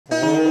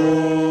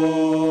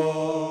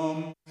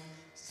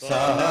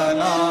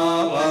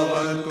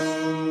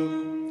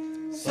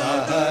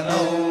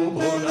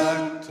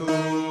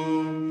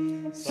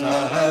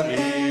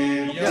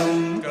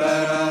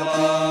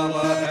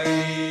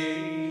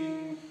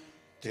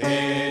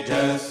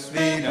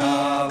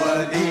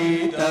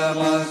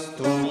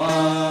तेजस्विनावधीतमस्तु मा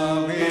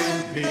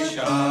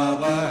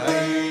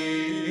विद्विषावहै।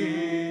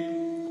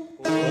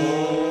 ॐ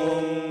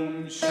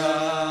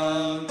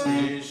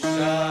शान्ति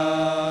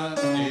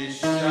शान्ति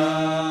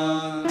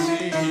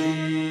शान्तिः।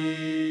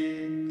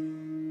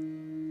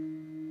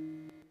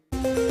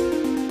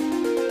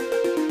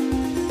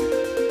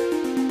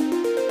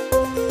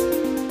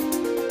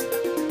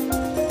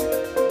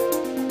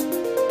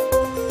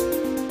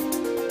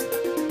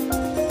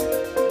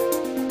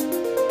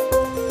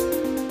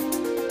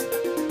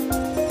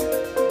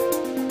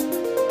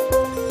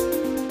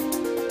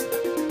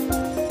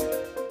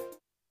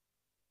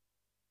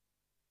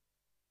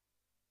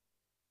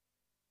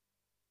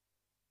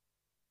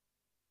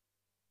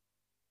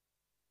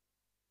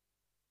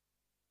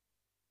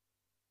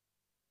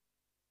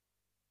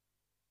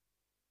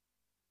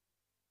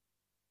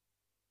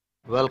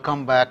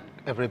 Welcome back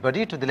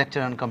everybody to the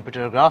lecture on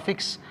computer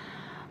graphics.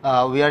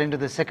 We are into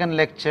the second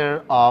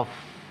lecture of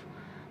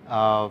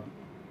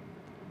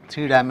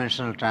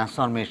three-dimensional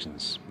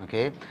transformations.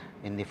 Okay.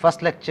 In the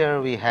first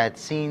lecture we had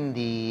seen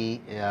the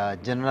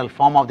general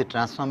form of the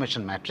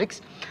transformation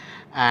matrix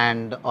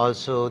and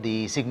also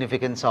the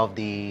significance of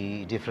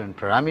the different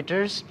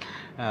parameters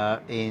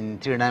in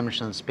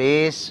three-dimensional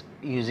space.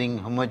 Using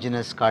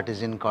homogeneous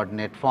Cartesian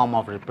coordinate form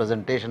of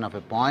representation of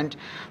a point,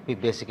 we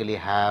basically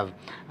have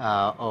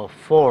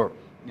four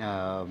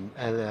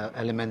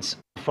elements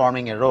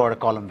forming a row or a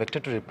column vector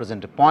to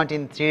represent a point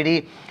in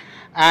 3D,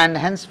 and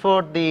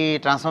henceforth the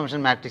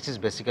transformation matrix is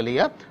basically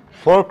a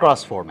 4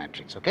 cross 4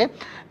 matrix. Okay.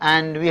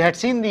 And we had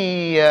seen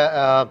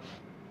the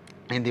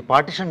in the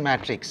partition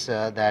matrix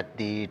that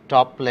the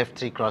top left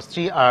 3 cross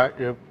 3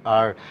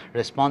 are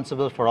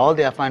responsible for all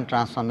the affine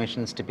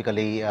transformations,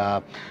 typically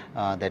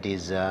that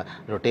is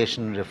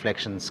rotation,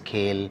 reflection,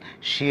 scale,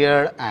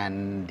 shear,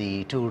 and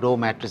the 2 row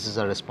matrices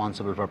are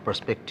responsible for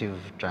perspective,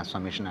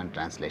 transformation and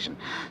translation.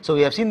 So,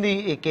 we have seen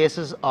the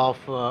cases of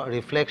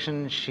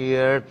reflection,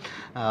 shear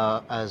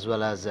as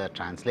well as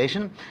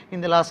translation in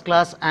the last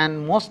class,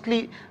 and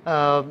mostly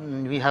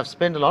we have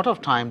spent a lot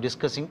of time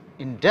discussing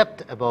in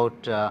depth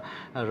about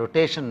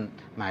rotation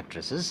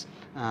matrices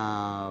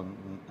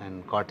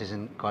and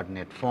Cartesian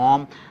coordinate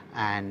form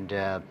and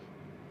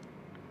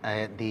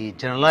the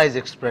generalized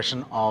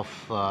expression of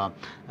a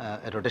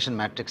rotation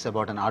matrix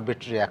about an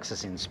arbitrary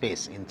axis in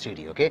space in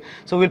 3D. Okay.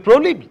 So, we will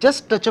probably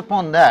just touch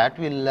upon that.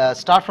 We will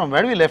start from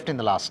where we left in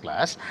the last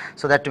class,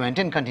 so that to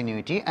maintain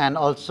continuity, and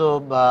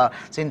also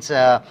since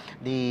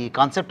the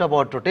concept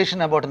about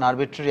rotation about an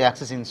arbitrary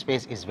axis in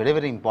space is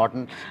very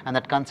important, and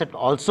that concept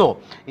also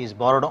is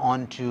borrowed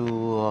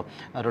onto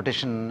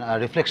rotation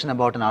reflection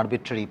about an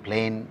arbitrary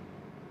plane.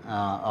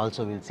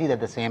 Also we will see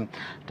that the same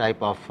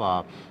type of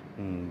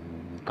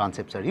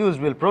concepts are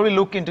used. We will probably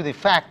look into the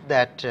fact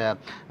that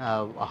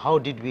how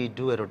did we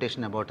do a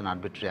rotation about an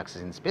arbitrary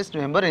axis in space.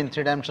 Remember, in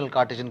three-dimensional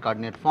Cartesian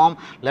coordinate form,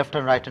 left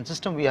and right hand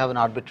system, we have an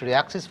arbitrary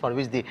axis for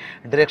which the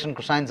direction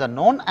cosines are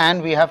known,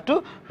 and we have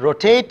to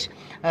rotate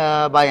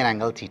by an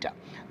angle theta.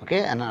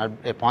 Okay, and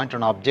a point or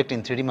an object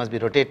in 3D must be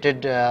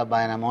rotated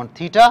by an amount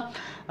theta,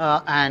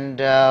 and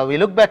we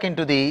look back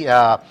into the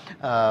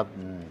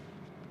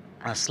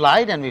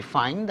slide and we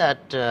find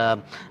that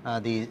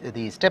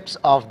the steps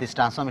of this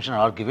transformation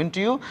are given to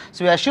you.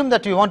 So, we assume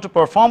that we want to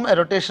perform a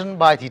rotation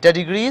by theta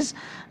degrees,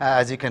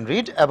 as you can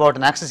read, about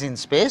an axis in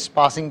space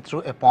passing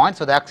through a point.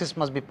 So, the axis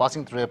must be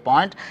passing through a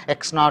point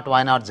x naught,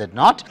 y naught, z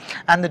naught,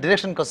 and the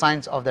direction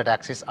cosines of that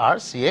axis are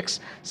cx,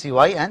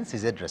 cy and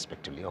cz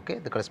respectively. Okay.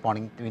 The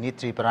corresponding, we need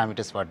 3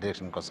 parameters for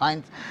direction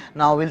cosines.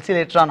 Now, we will see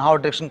later on how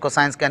direction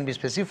cosines can be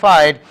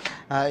specified.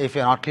 If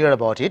you are not clear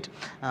about it,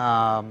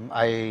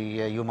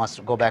 you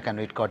must go back and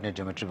read coordinate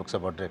geometry books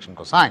about direction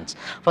cosines.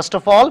 First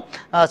of all,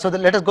 so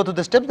let us go through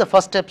the steps. The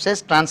first step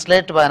says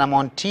translate by an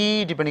amount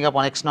t depending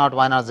upon x naught,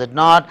 y naught, z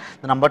naught.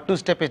 The number 2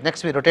 step is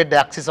next we rotate the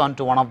axis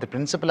onto one of the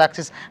principal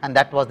axis, and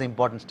that was the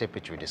important step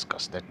which we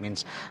discussed. That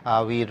means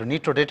we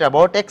need to rotate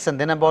about x and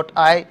then about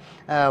y,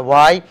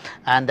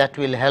 and that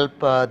will help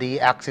the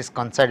axis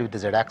coincide with the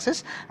z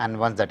axis, and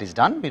once that is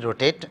done we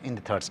rotate in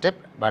the third step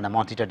by an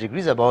amount theta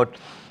degrees about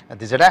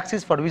the z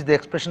axis, for which the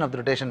expression of the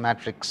rotation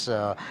matrix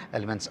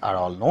elements are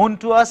all known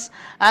to us,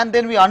 and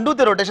then we undo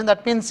the rotation.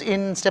 That means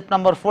in step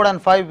number 4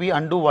 and 5 we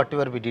undo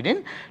whatever we did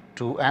in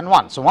 2 and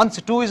 1. So, once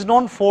 2 is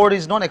known, 4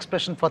 is known,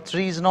 expression for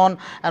 3 is known,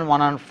 and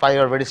 1 and 5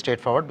 are very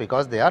straightforward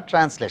because they are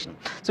translation.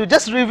 So,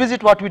 just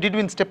revisit what we did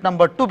in step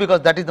number 2,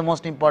 because that is the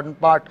most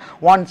important part.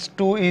 Once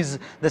the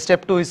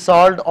step 2 is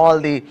solved, all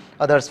the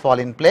others fall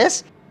in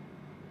place.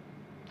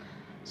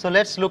 So,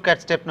 let us look at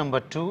step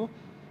number 2.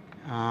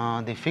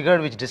 The figure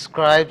which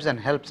describes and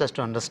helps us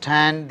to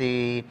understand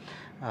the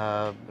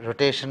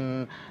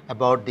rotation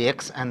about the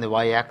x and the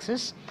y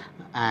axis,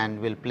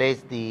 and we will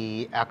place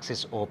the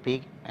axis OP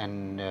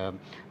and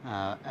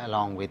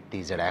along with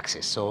the z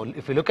axis. So,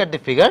 if you look at the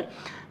figure,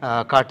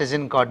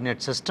 Cartesian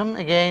coordinate system,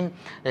 again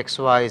x,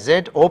 y,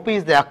 z, OP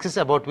is the axis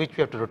about which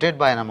we have to rotate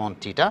by an amount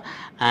theta,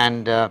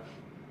 and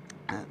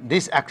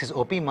this axis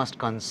OP must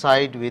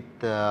coincide with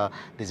the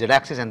z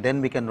axis, and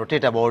then we can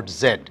rotate about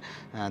z.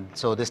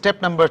 So, the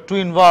step number 2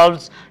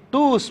 involves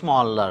two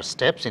smaller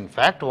steps. In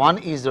fact, one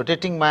is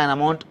rotating by an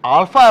amount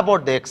alpha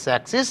about the x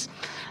axis,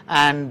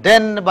 and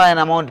then by an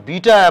amount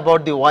beta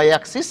about the y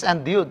axis,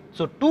 and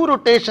so two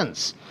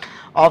rotations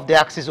of the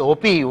axis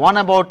OP, one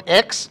about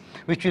x,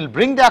 which will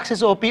bring the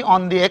axis OP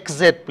on the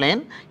xz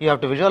plane. You have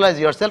to visualize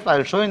yourself. I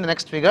will show in the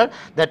next figure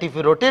that if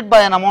you rotate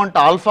by an amount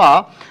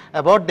alpha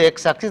about the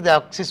x axis, the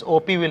axis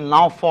OP will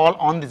now fall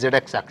on the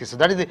zx axis. So,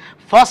 that is the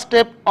first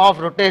step of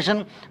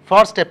rotation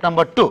for step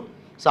number 2.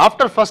 So,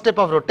 after first step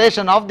of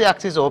rotation of the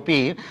axis OP,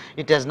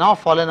 it has now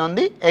fallen on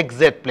the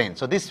xz plane.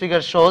 So, this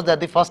figure shows that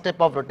the first step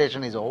of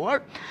rotation is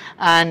over,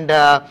 and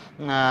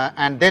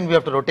then we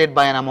have to rotate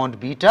by an amount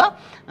beta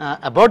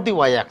about the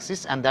y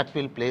axis, and that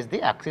will place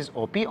the axis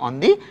OP on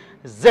the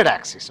z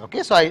axis.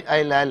 Okay. So,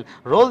 I'll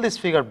roll this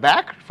figure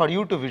back for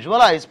you to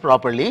visualize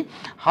properly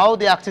how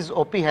the axis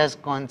OP has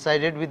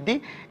coincided with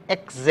the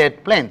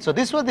xz plane. So,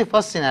 this was the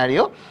first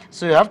scenario.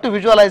 So, you have to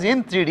visualize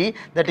in 3D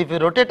that if you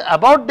rotate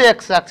about the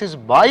x axis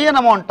by an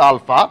amount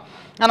alpha,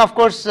 and of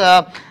course,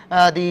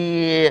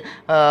 the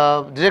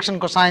direction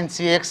cosine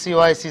Cx,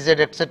 Cy, Cz,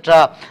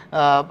 etc.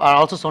 Are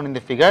also shown in the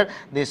figure.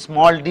 The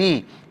small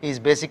d is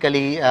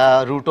basically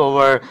square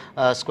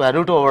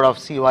root over of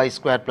Cy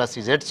square plus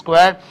Cz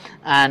square,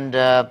 and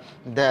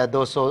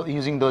so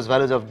using those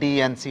values of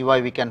d and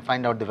Cy, we can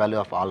find out the value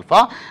of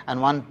alpha.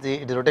 And once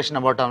the rotation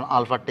about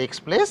alpha takes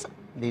place,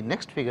 the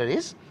next figure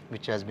is,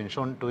 which has been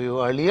shown to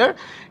you earlier,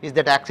 is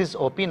that axis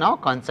OP now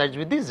coincides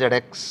with the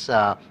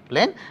zx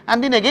plane,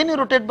 and then again you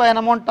rotate by an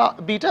amount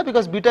beta,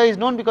 because beta is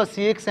known, because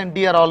Cx and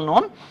d are all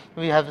known.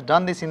 We have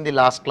done this in the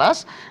last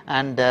class,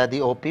 and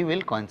the OP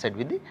will coincide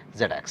with the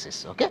z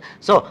axis. Okay.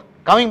 So,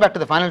 coming back to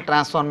the final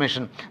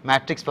transformation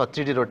matrix for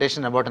 3D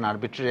rotation about an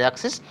arbitrary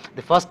axis,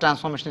 the first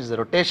transformation is the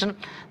rotation,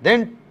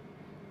 then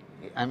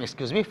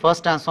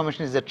first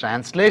transformation is the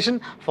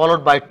translation,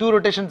 followed by two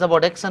rotations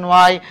about x and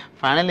y,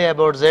 finally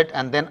about z,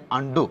 and then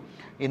undo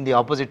in the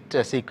opposite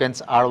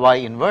sequence ry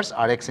inverse,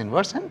 rx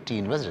inverse, and t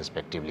inverse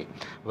respectively,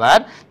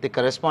 where the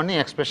corresponding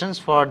expressions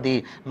for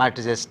the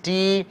matrices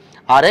T,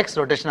 Rx,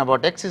 rotation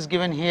about x is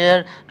given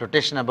here,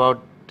 rotation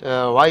about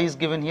y is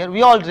given here.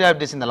 We all derived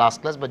this in the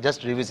last class, but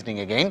just revisiting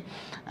again,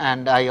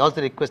 and I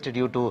also requested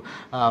you to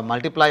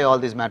multiply all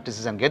these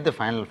matrices and get the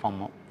final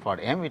form for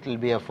M. It will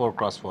be a 4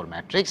 cross 4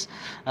 matrix,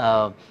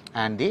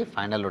 and the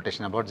final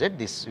rotation about Z,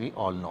 this we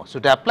all know. So,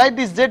 to apply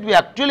this Z, we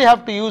actually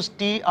have to use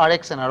T,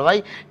 Rx and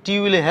Ry. T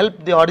will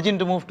help the origin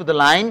to move to the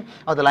line,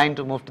 or the line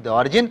to move to the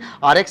origin.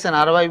 Rx and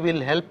Ry will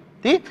help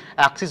the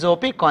axis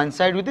OP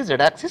coincide with the Z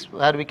axis,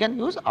 where we can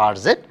use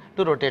Rz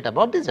to rotate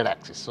about the Z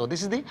axis. So,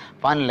 this is the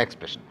final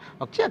expression.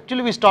 Okay.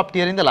 Actually, we stopped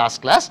here in the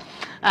last class,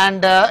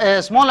 and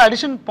a small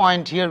addition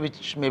point here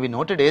which may be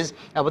noted is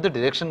about the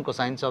direction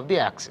cosines of the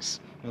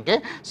axis.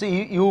 Okay. So,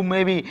 you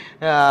may be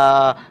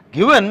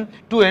given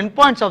two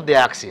endpoints of the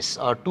axis,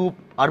 or two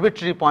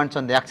arbitrary points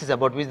on the axis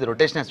about which the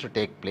rotation has to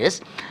take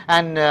place,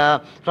 and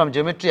from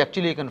geometry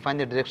actually you can find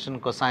the direction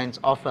cosines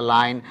of a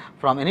line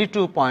from any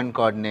 2 point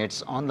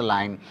coordinates on the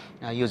line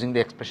using the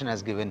expression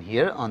as given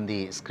here on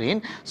the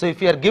screen. So,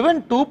 if you are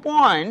given 2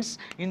 points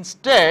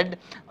instead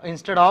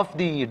of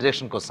the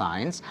direction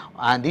cosines,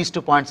 and these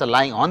 2 points are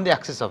lying on the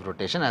axis of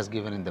rotation as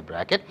given in the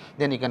bracket,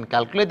 then you can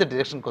calculate the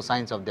direction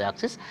cosines of the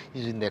axis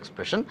using the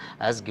expression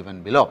as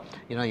given below.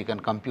 You know, you can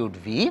compute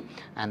V,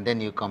 and then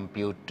you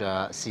compute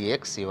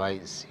Cx, Cy,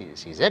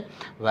 Cz,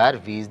 where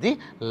V is the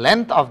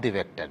length of the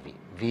vector V.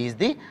 V is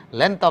the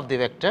length of the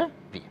vector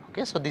V.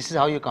 Okay. So, this is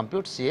how you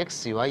compute Cx,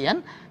 Cy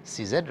and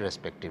Cz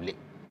respectively.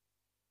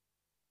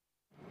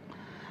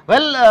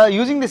 Well,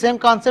 using the same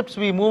concepts,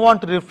 we move on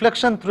to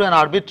reflection through an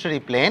arbitrary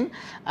plane,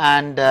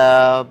 and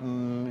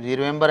you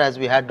remember, as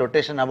we had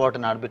rotation about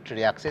an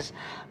arbitrary axis,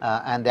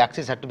 and the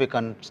axis had to be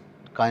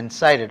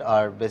coincided,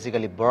 or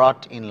basically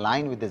brought in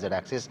line with the z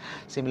axis.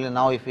 Similarly,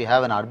 now if we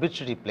have an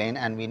arbitrary plane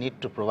and we need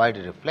to provide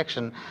a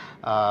reflection,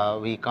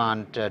 we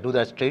can't do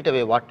that straight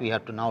away. What we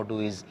have to now do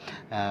is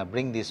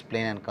bring this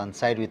plane and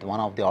coincide with one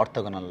of the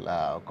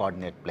orthogonal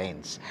coordinate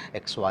planes,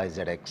 x, y,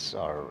 z x,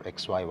 or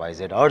x, y, y,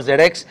 z, or z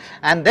x,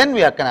 and then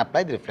we can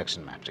apply the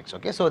reflection matrix.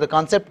 Okay. So, the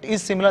concept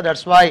is similar. That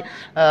is why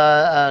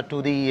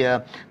to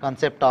the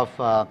concept of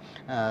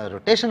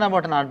rotation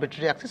about an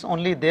arbitrary axis,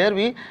 only there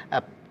we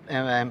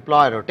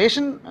employ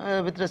rotation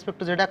with respect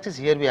to z axis.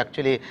 Here we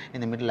actually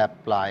in the middle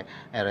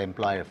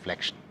employ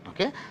reflection.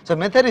 Okay. So,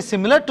 method is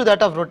similar to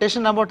that of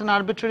rotation about an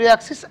arbitrary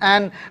axis,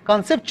 and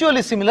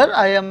conceptually similar.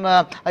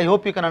 I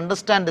hope you can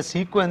understand the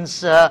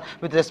sequence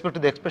with respect to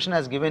the expression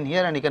as given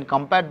here, and you can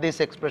compare this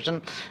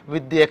expression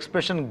with the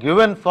expression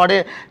given for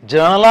a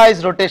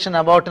generalized rotation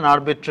about an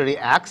arbitrary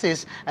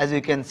axis. As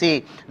you can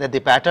see that the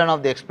pattern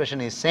of the expression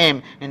is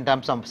same in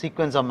terms of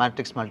sequence of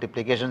matrix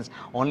multiplications,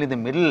 only the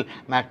middle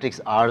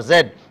matrix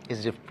Rz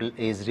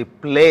is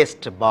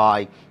replaced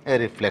by a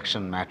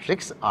reflection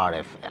matrix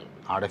RFL.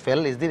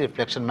 RFL is the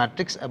reflection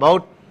matrix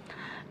about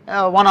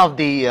one of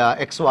the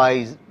x,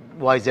 y,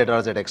 z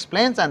or z x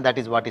planes, and that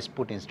is what is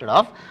put instead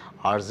of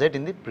RZ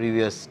in the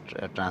previous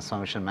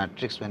transformation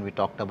matrix when we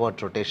talked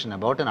about rotation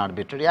about an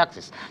arbitrary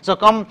axis. So,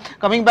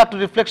 coming back to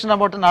reflection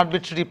about an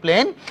arbitrary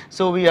plane.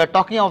 So, we are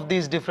talking of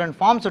these different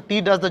forms. So,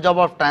 T does the job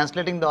of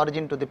translating the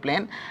origin to the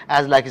plane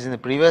as like is in the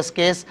previous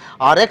case.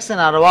 Rx and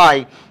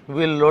Ry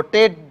will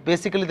rotate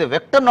basically the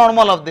vector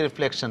normal of the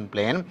reflection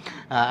plane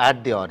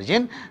at the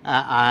origin,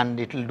 and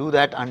it will do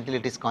that until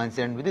it is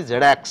coincident with the z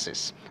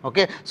axis.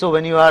 Okay. So,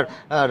 when you are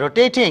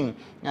rotating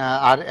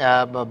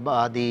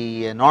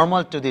the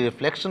normal to the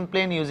reflection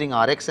plane using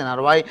Rx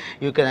and Ry,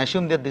 you can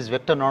assume that this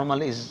vector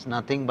normal is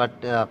nothing but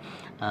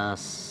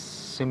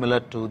similar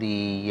to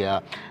the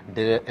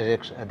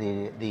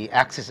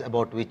axis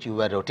about which you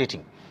were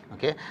rotating.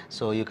 Okay.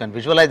 So, you can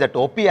visualize that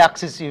OP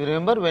axis. You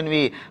remember when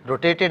we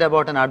rotated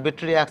about an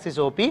arbitrary axis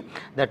OP,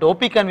 that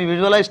OP can be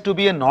visualized to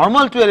be a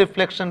normal to a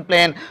reflection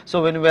plane.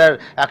 So, when we are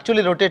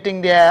actually rotating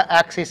the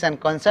axis and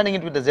coinciding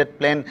it with the z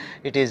plane,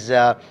 it is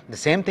the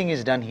same thing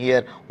is done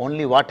here.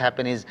 Only what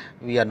happen is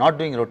we are not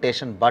doing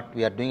rotation, but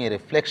we are doing a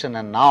reflection,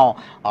 and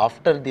now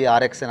after the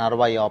Rx and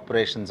Ry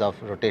operations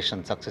of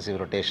rotation, successive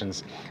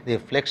rotations, the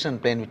reflection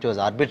plane which was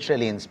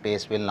arbitrarily in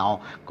space will now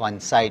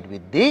coincide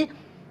with the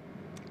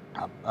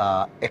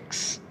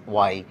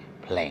xy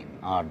plane,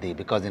 or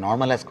because the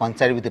normal has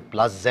coincided with the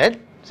plus z,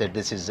 so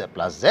this is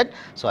plus z.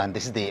 So, and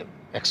this is the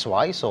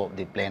xy. So,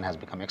 the plane has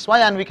become xy,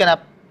 and we can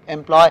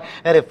employ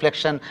a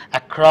reflection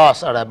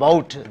across or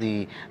about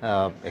the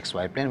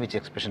xy plane, which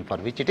expression for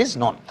which it is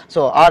known.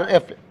 So,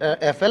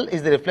 FL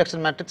is the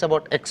reflection matrix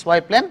about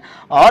xy plane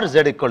or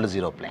z equal to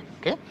 0 plane.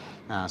 Okay.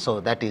 So,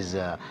 that is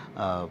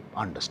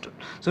understood.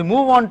 So, we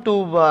move on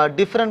to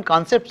different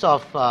concepts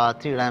of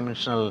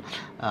 3-dimensional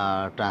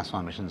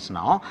transformations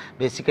now.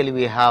 Basically,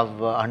 we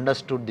have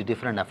understood the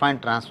different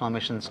affine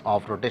transformations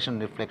of rotation,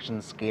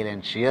 reflection, scale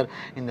and shear.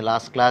 In the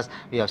last class,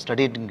 we have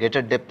studied in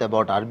greater depth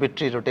about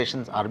arbitrary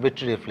rotations,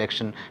 arbitrary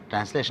reflection,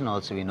 translation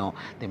also we know.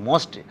 The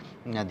most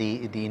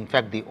in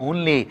fact, the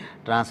only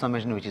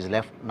transformation which is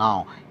left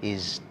now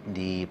is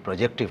the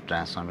projective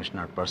transformation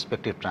or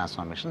perspective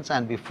transformations.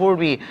 And before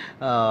we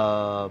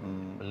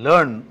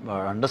learn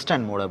or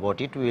understand more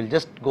about it, we will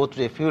just go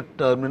through a few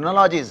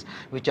terminologies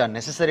which are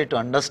necessary to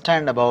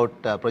understand about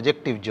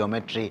projective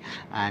geometry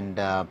and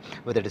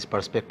whether it is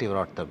perspective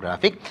or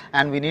orthographic.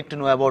 And we need to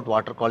know about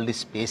what are called the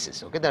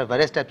spaces. Okay. There are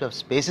various types of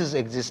spaces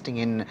existing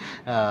in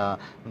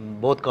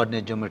both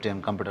coordinate geometry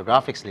and computer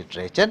graphics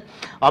literature.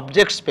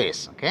 Object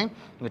space. Okay.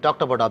 We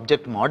talked about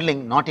object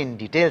modeling, not in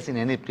details in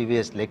any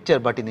previous lecture,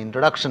 but in the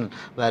introduction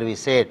where we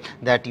said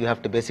that you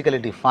have to basically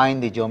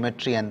define the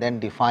geometry and then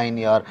define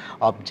your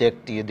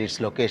object, its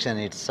location,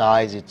 its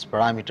size, its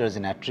parameters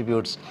and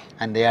attributes,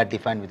 and they are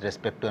defined with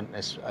respect to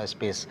a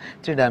space,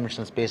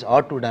 3-dimensional space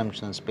or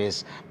 2-dimensional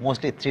space,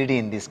 mostly 3D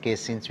in this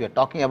case, since we are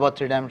talking about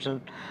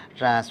 3-dimensional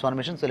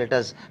transformation. So, let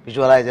us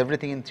visualize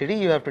everything in 3D.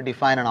 You have to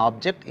define an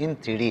object in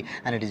 3D,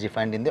 and it is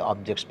defined in the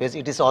object space.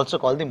 It is also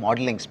called the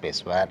modeling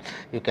space, where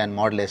you can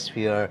model a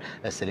sphere,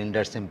 a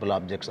cylinder, simple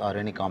objects or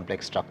any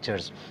complex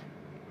structures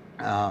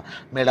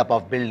made up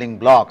of building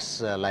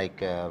blocks,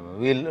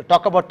 we will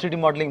talk about 3D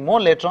modeling more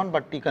later on,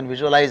 but you can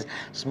visualize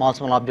small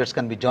objects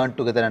can be joined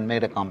together and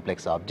made a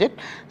complex object.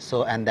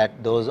 So, and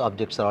that those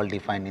objects are all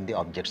defined in the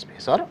object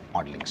space or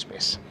modeling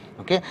space.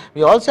 Okay.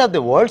 We also have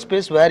the world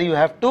space, where you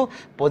have to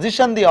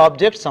position the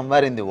object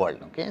somewhere in the world.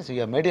 Okay. So,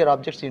 you have made your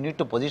objects, you need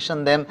to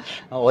position them,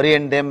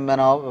 orient them,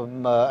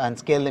 and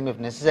scale them if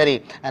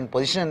necessary, and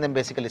position them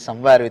basically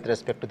somewhere with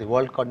respect to the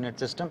world coordinate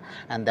system,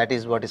 and that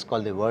is what is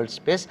called the world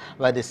space,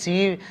 where the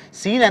scene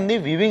and the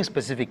viewing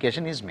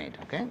specification is made.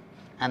 Okay.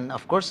 And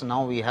of course,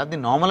 now we have the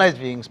normalized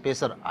viewing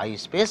space or I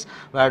space,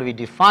 where we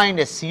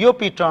defined a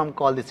COP term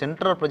called the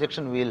central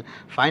projection. We will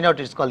find out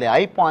it is called the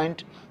I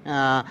point,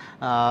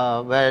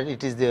 where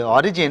it is the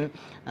origin.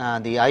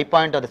 The I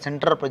point or the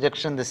central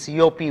projection, the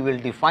COP, will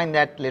define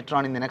that later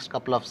on in the next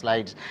couple of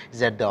slides,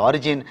 is at the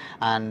origin,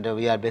 and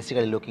we are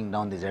basically looking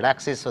down the z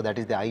axis. So, that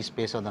is the I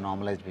space or the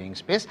normalized viewing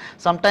space.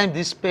 Sometimes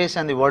this space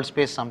and the world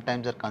space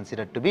sometimes are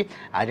considered to be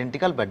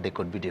identical, but they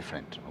could be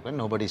different. Okay.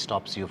 Nobody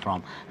stops you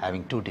from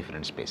having two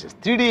different spaces.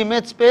 3D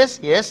image space,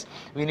 yes,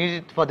 we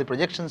need it for the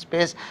projection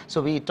space.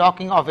 So, we are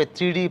talking of a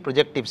 3D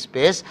projective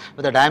space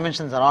where the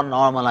dimensions are all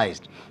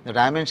normalized. The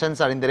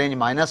dimensions are in the range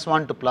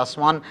 -1 to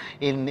 +1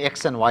 in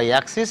x and y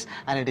axis,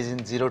 and it is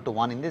in 0 to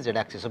 1 in the z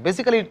axis. So,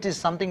 basically it is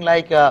something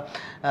like a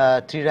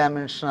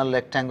 3-dimensional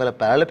rectangular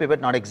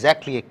parallelepiped, not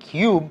exactly a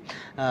cube,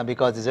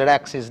 because the z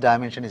axis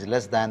dimension is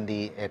less than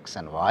the x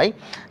and y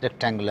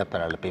rectangular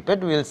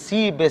parallelepiped. We will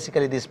see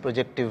basically this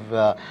projective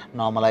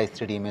normalized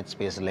 3D image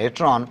space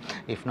later on,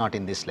 if not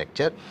in this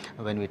lecture,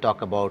 when we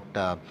talk about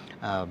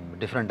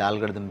different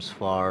algorithms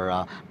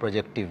for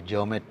projective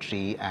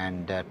geometry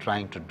and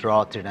trying to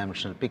draw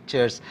 3-dimensional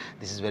pictures.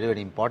 This is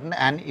very important,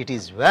 and it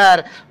is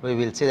where we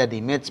will say that the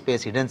image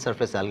space hidden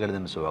surface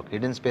algorithms work.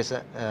 Hidden space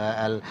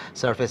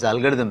surface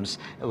algorithms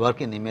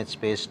work in image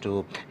space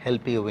to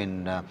help you in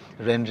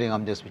rendering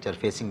objects which are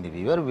facing the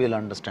viewer. We will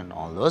understand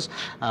all those,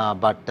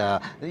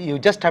 but you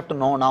just have to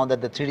know now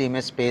that the 3D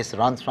image space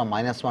runs from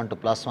 -1 to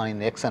 +1 in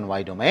the x and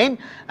y domain,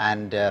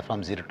 and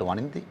from 0 to 1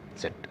 in the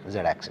z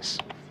axis.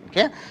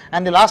 Okay.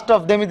 And the last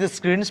of them is the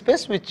screen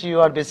space, which you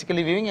are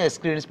basically viewing. A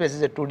screen space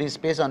is a 2D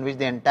space on which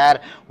the entire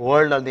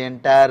world or the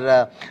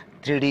entire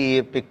 3D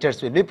pictures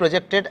will be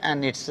projected,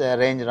 and its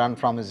range run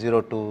from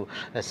 0 to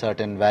a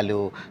certain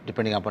value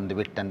depending upon the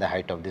width and the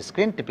height of the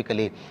screen.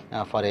 Typically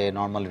for a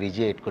normal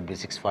VGA it could be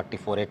 640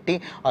 480,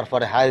 or for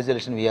a high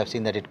resolution we have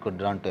seen that it could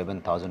run to even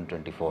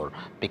 1024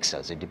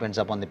 pixels. It depends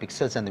upon the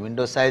pixels and the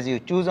window size you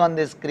choose on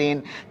the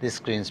screen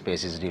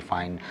space is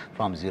defined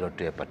from 0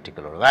 to a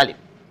particular value.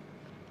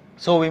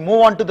 So, we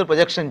move on to the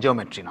projection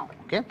geometry now,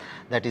 okay.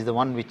 That is the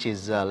one which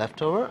is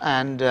left over,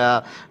 and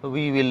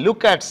we will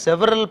look at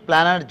several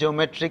planar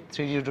geometric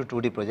 3D to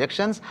 2D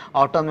projections.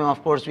 Out of them, of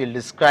course, we will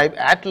describe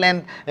at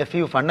length a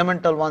few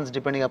fundamental ones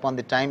depending upon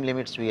the time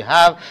limits we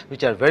have,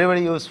 which are very,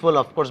 very useful,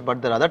 of course,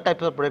 but there are other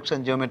types of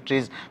projection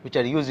geometries which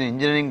are used in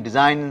engineering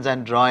designs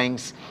and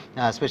drawings,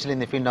 especially in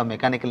the field of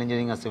mechanical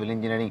engineering or civil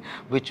engineering,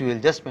 which we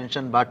will just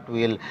mention, but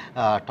we will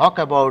talk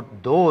about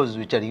those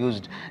which are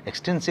used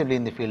extensively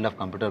in the field of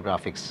computer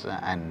graphics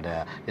and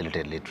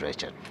related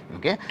literature.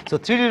 Okay. So,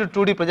 3D to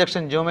 2D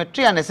projection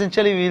geometry, and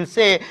essentially we will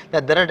say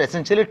that there are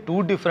essentially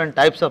two different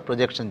types of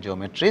projection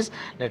geometries.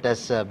 Let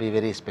us be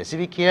very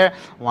specific here.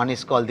 One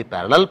is called the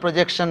parallel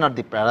projection or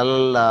the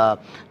parallel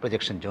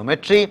projection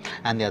geometry,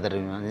 and the other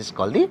one is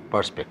called the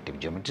perspective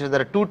geometry. So,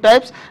 there are two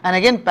types, and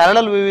again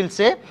parallel we will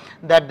say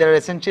that there are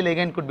essentially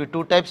again could be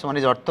two types. One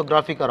is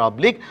orthographic or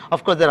oblique.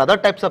 Of course, there are other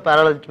types of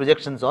parallel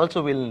projections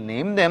also, we will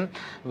name them.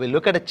 We will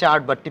look at a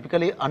chart, but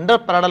typically under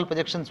parallel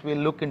projections we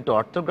will look into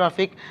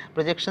orthographic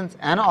projections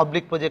and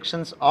oblique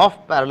projections of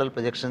parallel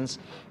projections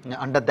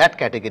under that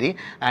category,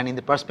 and in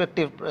the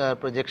perspective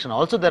projection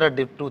also there are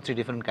 2-3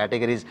 different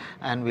categories,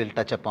 and we will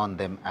touch upon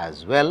them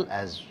as well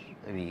as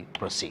we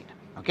proceed.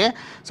 Okay.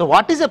 So,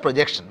 what is a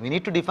projection? We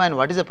need to define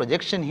what is a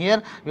projection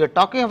here. We are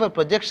talking of a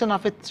projection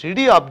of a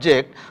 3D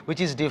object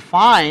which is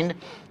defined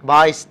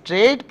by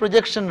straight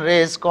projection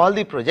rays called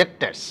the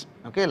projectors.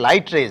 Okay,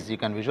 light rays, you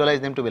can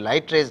visualize them to be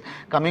light rays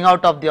coming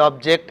out of the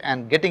object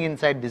and getting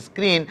inside the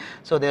screen.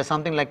 So, there is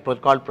something like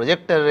called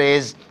projector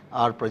rays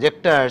or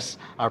projectors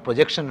or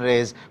projection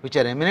rays which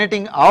are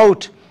emanating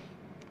out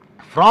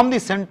from the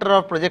center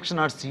of projection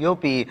or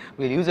COP. We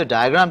will use a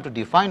diagram to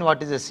define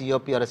what is a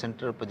COP or a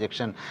center of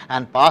projection,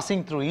 and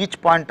passing through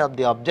each point of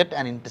the object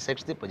and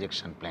intersects the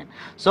projection plane.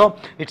 So,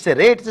 it is a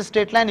ray, it is a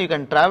straight line, you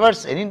can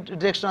traverse any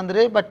direction on the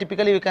ray, but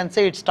typically you can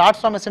say it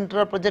starts from a center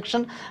of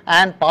projection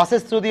and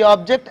passes through the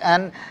object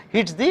and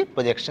hits the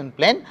projection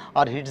plane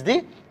or hits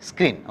the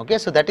screen. Okay.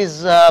 So, that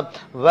is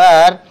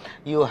where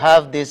you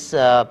have this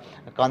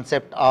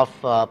concept of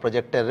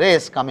projector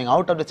rays coming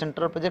out of the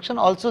center of projection.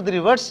 Also the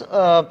reverse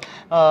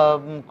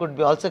could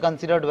be also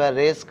considered, where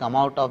rays come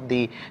out of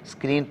the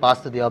screen, pass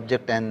to the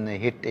object and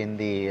hit in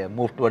the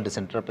move toward the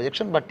center of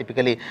projection, but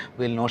typically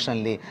we will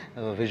notionally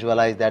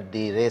visualize that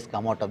the rays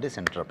come out of the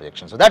center of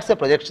projection. So, that is the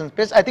projection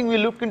space. I think we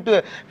look into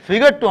a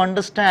figure to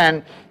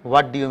understand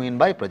what do you mean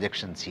by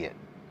projections here.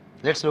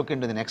 Let us look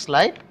into the next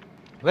slide.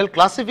 Well,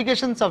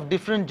 classifications of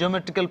different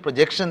geometrical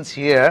projections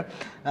here,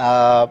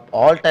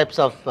 all types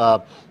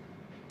of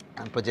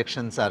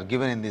projections are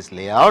given in this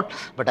layout,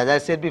 but as I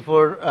said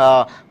before,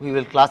 we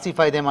will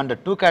classify them under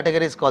two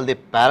categories called the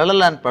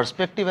parallel and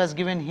perspective as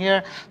given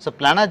here. So,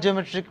 planar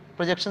geometric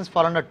projections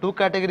fall under two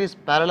categories,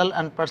 parallel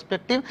and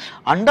perspective.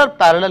 Under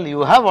parallel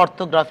you have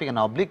orthographic and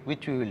oblique,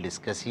 which we will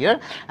discuss here,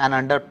 and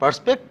under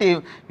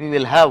perspective we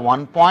will have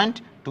 1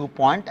 point, 2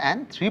 point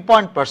and 3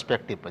 point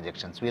perspective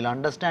projections. We will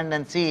understand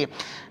and see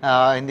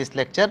in this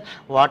lecture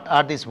what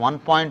are these 1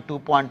 point, 2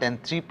 point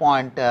and 3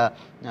 point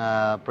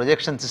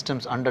projection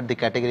systems under the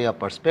category of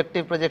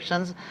perspective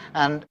projections,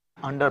 and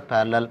under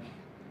parallel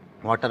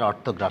what are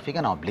orthographic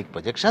and oblique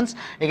projections.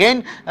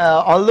 Again,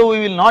 although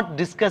we will not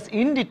discuss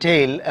in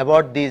detail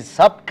about these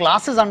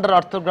subclasses under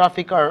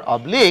orthographic or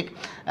oblique,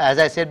 as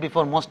I said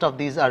before, most of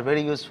these are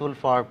very useful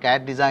for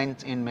CAD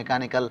designs in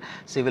mechanical,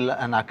 civil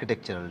and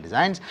architectural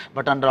designs,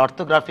 but under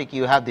orthographic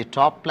you have the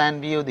top plan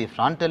view, the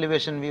front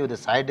elevation view, the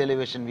side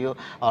elevation view,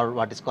 or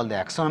what is called the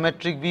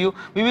axonometric view.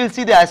 We will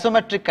see the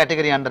isometric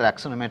category under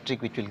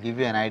axonometric, which will give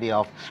you an idea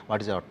of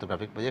what is the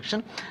orthographic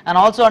projection, and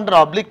also under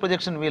oblique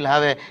projection we will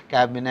have a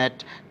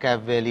cabinet,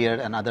 cavalier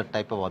and other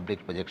type of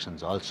oblique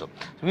projections also.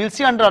 So, we will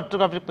see under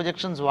orthographic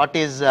projections what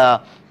is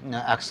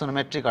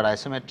axonometric or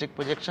isometric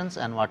projections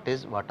and what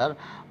are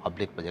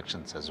oblique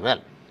projections as well.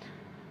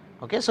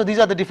 Okay. So, these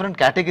are the different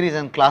categories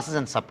and classes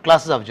and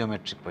subclasses of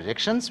geometric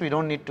projections. We do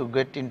not need to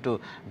get into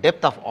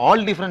depth of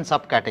all different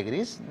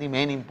subcategories. The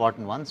main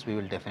important ones we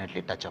will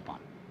definitely touch upon.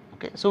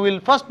 Okay. So, we will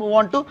first move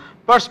on to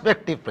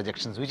perspective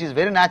projections, which is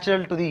very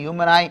natural to the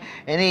human eye.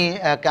 Any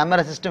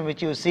camera system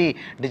which you see,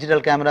 digital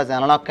cameras,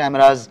 analog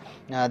cameras,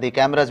 the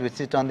cameras which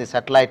sit on the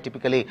satellite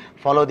typically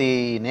follow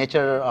the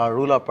nature or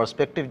rule of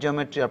perspective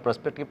geometry or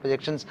perspective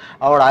projections.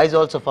 Our eyes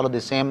also follow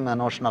the same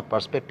notion of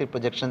perspective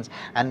projections,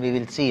 and we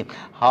will see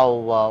how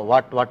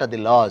what are the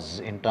laws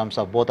in terms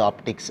of both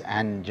optics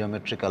and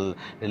geometrical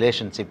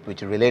relationship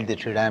which relate the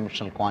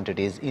three-dimensional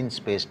quantities in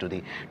space to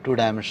the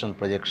two-dimensional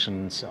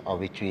projections of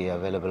which we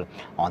available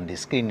on the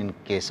screen in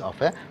case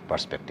of a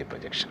perspective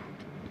projection.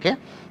 Okay.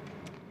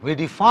 We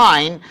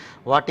define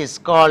what is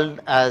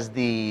called as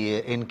the,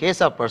 in case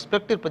of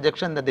perspective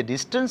projection, that the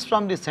distance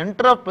from the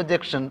center of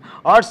projection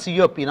or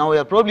COP. Now, we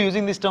are probably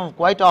using this term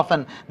quite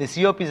often. The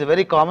COP is a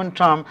very common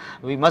term.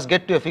 We must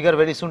get to a figure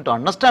very soon to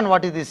understand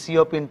what is the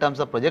COP in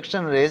terms of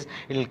projection rays.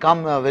 It will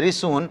come very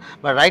soon,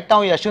 but right now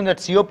we assume that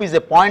COP is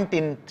a point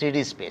in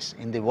 3D space.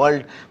 In the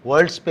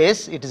world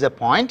space, it is a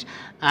point,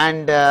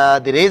 and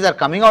the rays are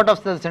coming out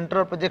of the center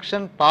of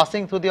projection,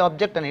 passing through the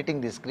object and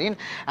hitting the screen.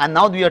 And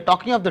now we are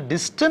talking of the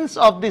distance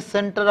of the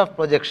center of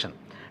projection,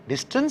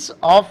 distance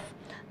of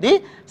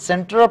the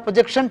center of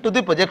projection to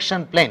the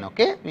projection plane.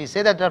 Okay. We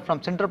say that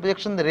from center of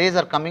projection the rays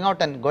are coming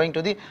out and going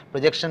to the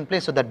projection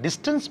plane. So, the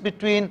distance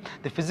between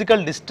the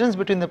physical distance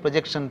between the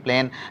projection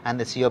plane and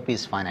the COP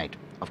is finite.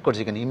 Of course,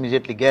 you can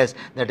immediately guess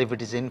that if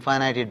it is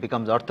infinite, it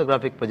becomes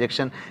orthographic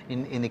projection.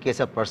 In the case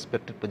of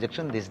perspective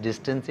projection, this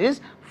distance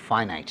is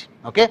finite.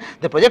 Okay.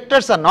 The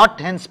projectors are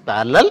not hence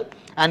parallel,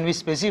 and we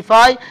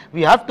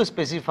have to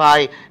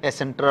specify a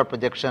center of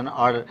projection,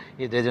 or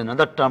there is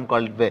another term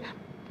called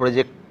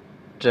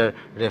projector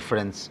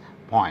reference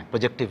point,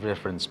 projective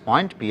reference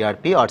point,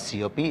 PRP or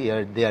COP.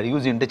 They are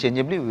used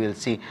interchangeably. We will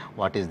see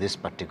what is this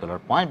particular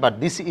point, but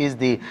this is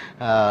the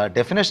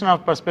definition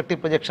of perspective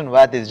projection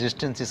where this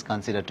distance is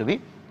considered to be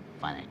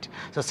finite.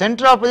 So,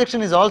 center of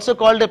projection is also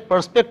called a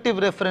perspective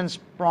reference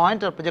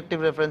point or projective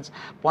reference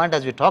point,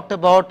 as we talked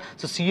about.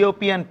 So,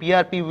 COP and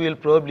PRP we will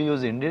probably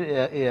use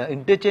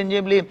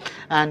interchangeably,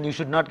 and you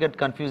should not get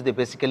confused. They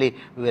basically,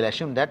 we will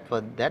assume that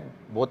for that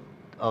both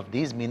of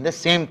these mean the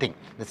same thing.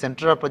 The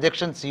center of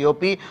projection,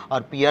 COP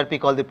or PRP,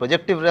 called the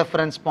projective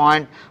reference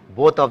point,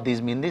 both of these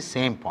mean the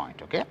same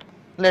point. Okay.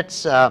 Let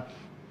us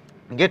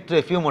get to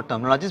a few more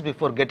terminologies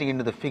before getting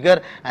into the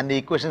figure and the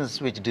equations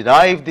which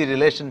derive the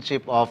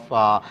relationship of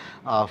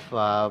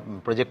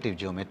projective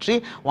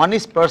geometry. One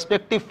is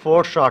perspective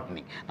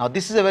foreshortening. Now,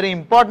 this is a very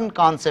important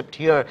concept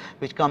here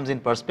which comes in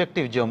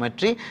perspective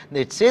geometry.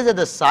 It says that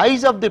the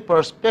size of the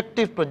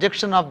perspective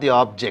projection of the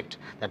object,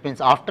 that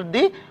means after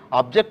the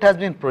object has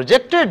been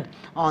projected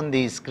on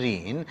the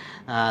screen,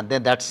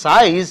 then that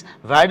size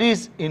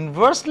varies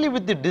inversely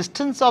with the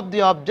distance of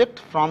the object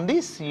from the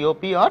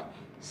COP or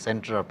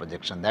center of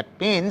projection. That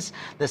means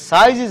the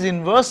size is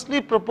inversely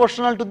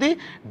proportional to the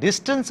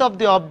distance of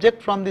the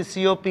object from the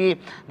COP.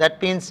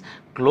 That means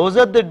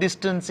closer the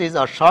distance is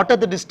or shorter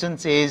the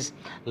distance is,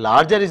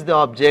 larger is the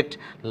object,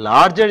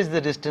 larger is the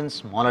distance,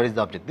 smaller is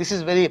the object. This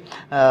is very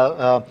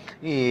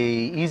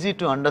easy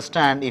to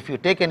understand. If you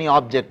take any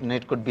object, and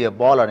it could be a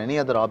ball or any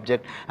other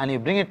object, and you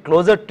bring it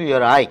closer to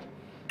your eye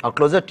or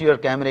closer to your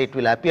camera, it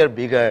will appear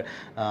bigger,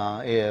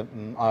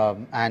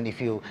 and if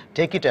you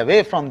take it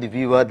away from the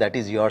viewer, that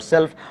is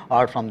yourself,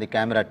 or from the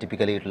camera,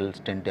 typically it will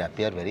tend to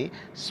appear very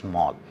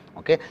small.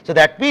 Okay. So,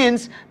 that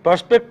means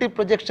perspective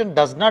projection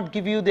does not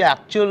give you the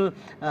actual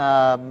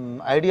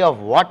idea of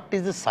what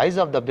is the size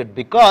of the object,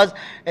 because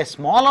a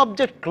small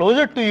object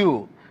closer to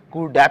you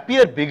could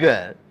appear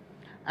bigger,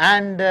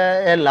 and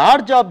a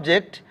large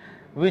object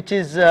which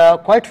is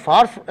quite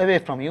far away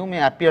from you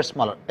may appear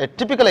smaller. A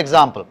typical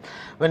example,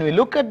 when we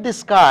look at the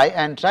sky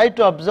and try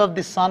to observe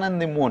the sun and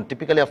the moon,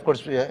 typically of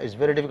course it is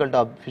very difficult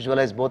to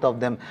visualize both of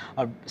them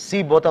or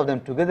see both of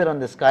them together on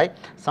the sky.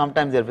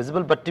 Sometimes they are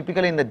visible, but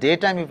typically in the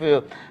daytime, if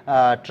you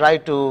try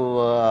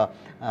to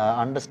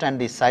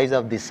understand the size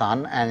of the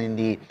sun, and in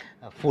the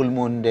full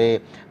moon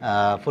day,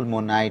 full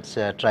moon nights,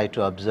 try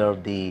to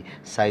observe the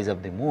size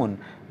of the moon,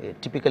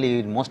 typically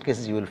in most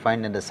cases you will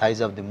find that the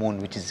size of the moon,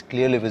 which is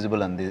clearly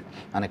visible on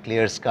a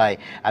clear sky,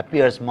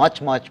 appears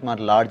much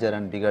larger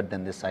and bigger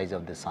than the size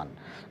of the sun.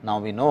 Now,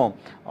 we know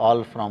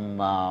all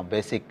from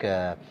basic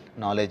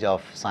knowledge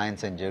of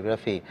science and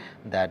geography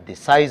that the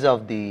size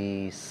of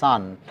the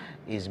sun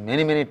is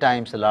many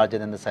times larger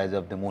than the size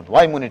of the moon.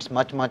 Why moon? It is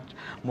much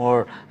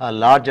more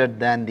larger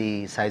than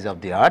the size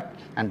of the earth,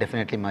 and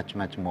definitely much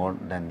more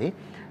than the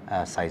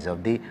size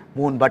of the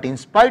moon. But in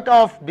spite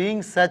of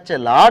being such a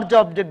large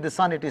object, the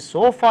sun, it is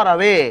so far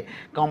away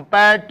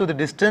compared to the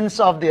distance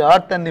of the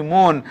earth and the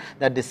moon,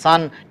 that the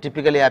sun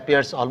typically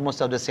appears almost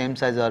of the same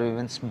size or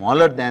even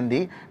smaller than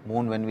the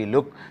moon when we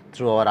look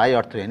through our eye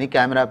or through any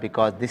camera,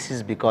 because this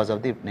is because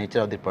of the nature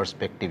of the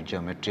perspective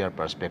geometry or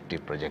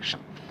perspective projection.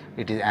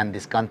 It is, and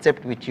this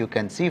concept which you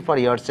can see for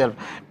yourself,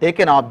 take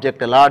an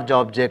object, a large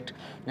object,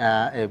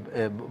 a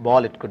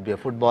ball, it could be a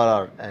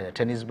football or a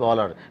tennis ball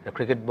or a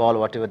cricket ball,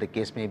 whatever the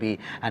case may be,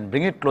 and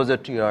bring it closer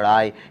to your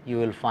eye, you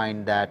will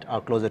find that,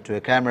 or closer to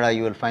a camera,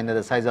 you will find that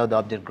the size of the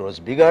object grows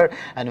bigger,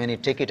 and when you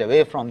take it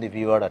away from the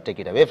viewer or take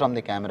it away from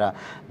the camera,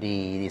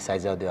 the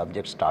size of the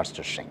object starts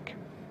to shrink.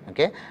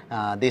 Okay.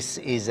 This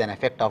is an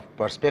effect of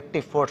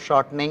perspective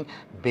foreshortening,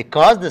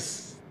 because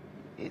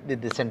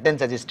the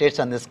sentence as it states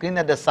on the screen,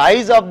 that the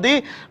size of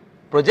the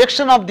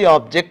projection of the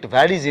object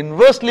varies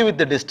inversely with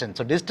the distance.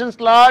 So, distance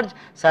large,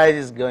 size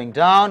is going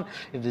down.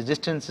 If the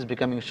distance is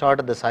becoming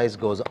shorter, the size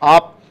goes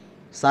up.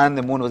 Sun and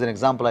the moon was an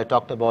example I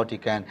talked about. You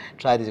can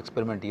try this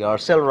experiment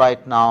yourself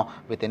right now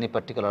with any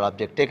particular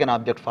object. Take an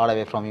object far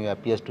away from you,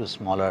 appears too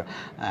smaller,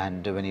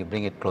 and when you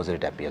bring it closer,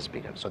 it appears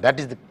bigger. So, that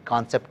is the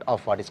concept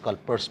of what is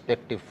called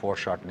perspective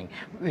foreshortening.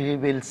 We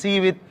will see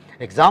with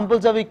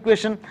examples of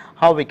equation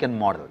how we can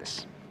model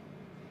this.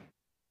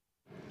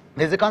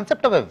 There is a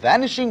concept of a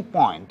vanishing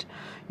point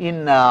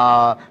in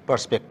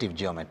perspective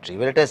geometry.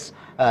 Well, let us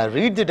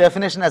read the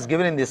definition as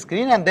given in the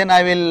screen, and then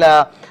I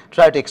will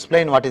try to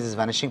explain what is this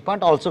vanishing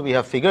point. Also, we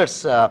have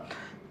figures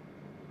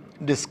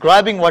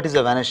describing what is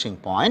a vanishing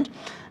point.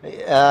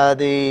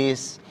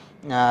 This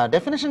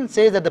definition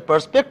says that the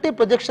perspective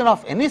projection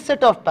of any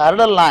set of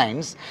parallel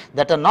lines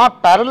that are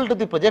not parallel to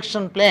the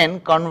projection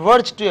plane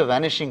converge to a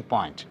vanishing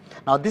point.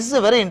 Now, this is a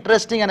very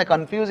interesting and a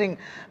confusing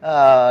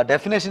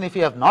definition if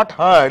you have not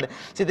heard.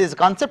 See, there is a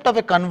concept of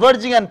a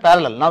converging and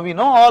parallel. Now, we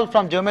know all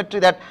from geometry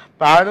that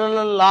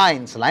parallel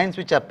lines, lines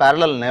which are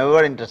parallel,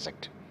 never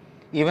intersect,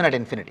 even at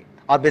infinity,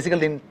 or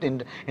basically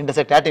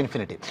intersect at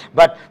infinity.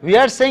 But we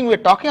are saying we are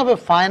talking of a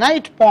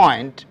finite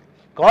point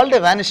called a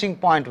vanishing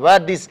point, where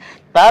these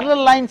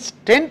parallel lines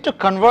tend to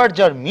converge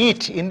or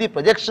meet in the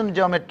projection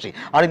geometry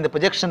or in the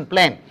projection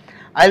plane.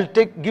 I will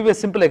give a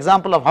simple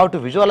example of how to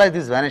visualize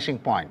this vanishing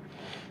point.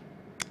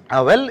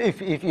 Well,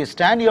 if you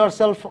stand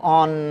yourself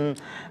on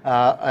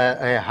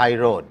a high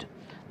road,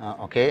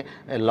 okay,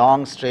 a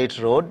long straight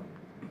road,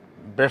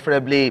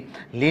 preferably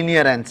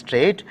linear and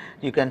straight,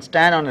 you can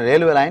stand on a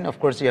railway line. Of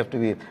course, you have to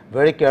be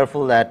very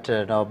careful that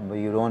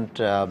you don't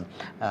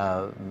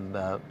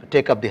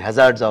take up the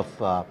hazards of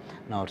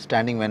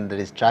standing when there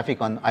is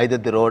traffic on either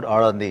the road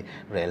or on the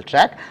rail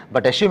track.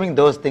 But assuming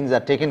those things are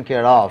taken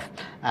care of,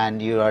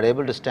 and you are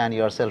able to stand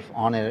yourself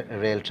on a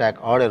rail track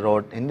or a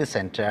road in the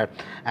center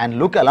and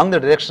look along the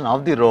direction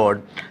of the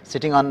road,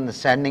 standing on the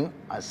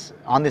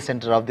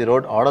center of the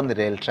road or on the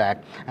rail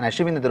track, and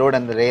assuming that the road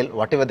and the rail,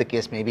 whatever the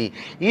case may be,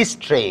 is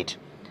straight.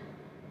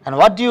 And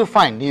what do you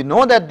find? You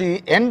know that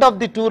the end of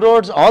the two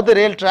roads or the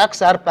rail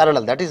tracks are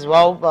parallel. That is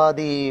how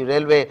the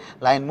railway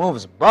line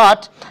moves.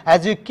 But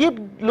as you keep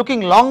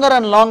looking longer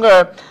and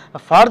longer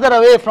farther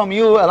away from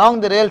you along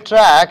the rail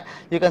track,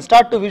 you can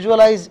start to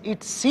visualize,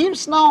 it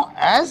seems now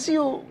as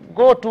you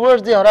go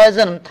towards the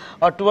horizon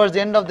or towards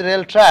the end of the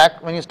rail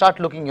track, when you start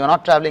looking, you are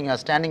not traveling, you are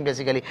standing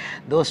basically,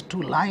 those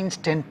two lines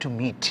tend to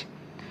meet.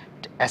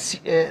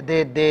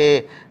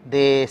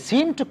 They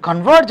seem to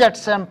converge at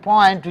some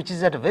point, which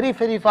is at a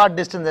very far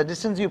distance, a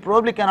distance you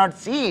probably cannot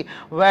see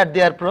where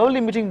they are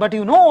probably meeting, but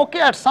you know, okay,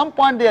 at some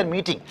point they are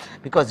meeting,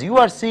 because you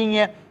are seeing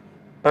a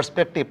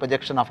perspective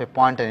projection of a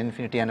point at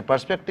infinity, and a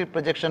perspective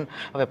projection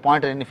of a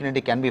point at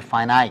infinity can be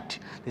finite.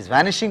 This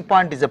vanishing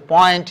point is a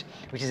point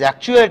which is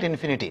actually at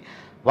infinity.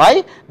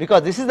 Why?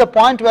 Because this is the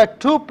point where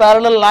two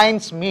parallel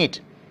lines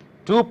meet,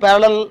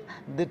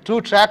 the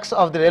two tracks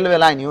of the railway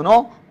line, you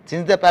know.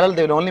 Since they are parallel,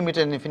 they will only meet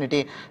at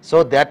infinity.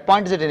 So, that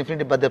point is at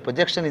infinity, but the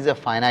projection is a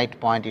finite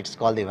point. It is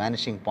called the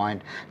vanishing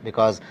point,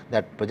 because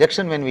that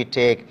projection when we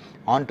take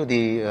onto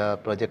the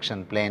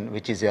projection plane,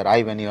 which is your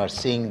eye when you are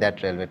seeing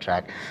that railway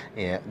track,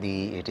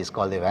 it is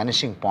called the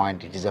vanishing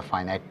point. It is a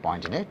finite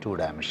point in a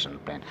two-dimensional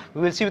plane.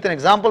 We will see with an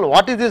example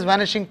what is this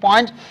vanishing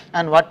point,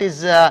 and what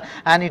is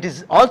and it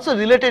is also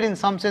related in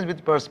some sense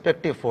with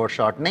perspective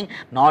foreshortening,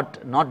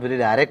 not very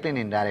directly, in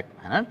indirect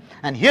manner.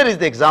 And here is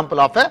the example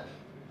of a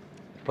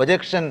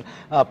projection,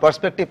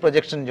 perspective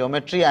projection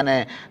geometry and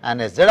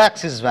a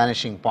z-axis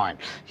vanishing point.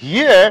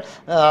 Here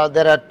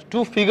there are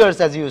two figures,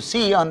 as you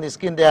see on the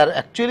screen, they are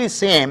actually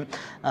same.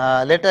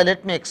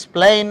 Let me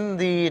explain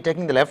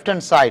taking the left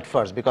hand side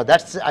first, because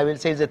that's, I will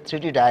say, is a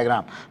 3D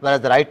diagram,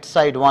 whereas the right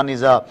side one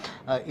is a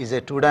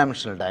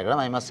two-dimensional diagram.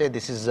 I must say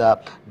this is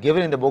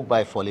given in the book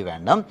by Foley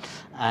Vandam,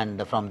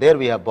 and from there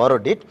we have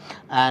borrowed it.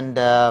 And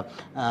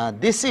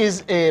this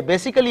is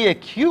basically a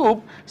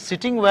cube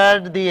sitting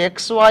where the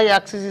xy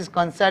axis is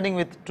coinciding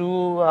with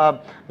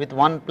with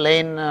one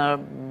plane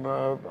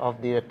of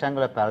the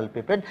rectangular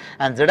parallelepiped,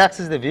 and z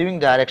axis is the viewing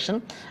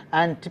direction.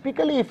 And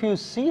typically, if you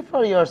see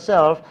for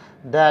yourself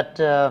that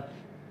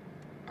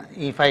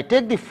if I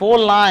take the four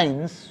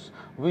lines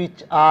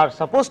which are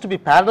supposed to be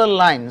parallel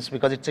lines,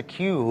 because it is a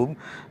cube,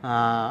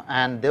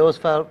 and those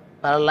parallel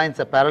lines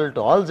are parallel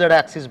to all z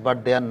axis,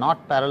 but they are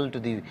not parallel to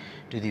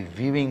the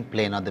viewing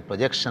plane or the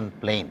projection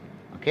plane.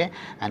 Okay.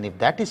 And if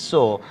that is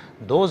so,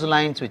 those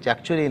lines which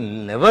actually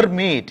never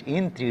meet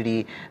in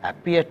 3D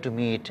appear to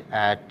meet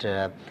at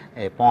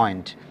a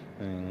point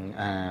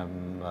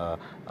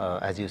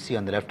as you see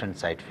on the left hand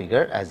side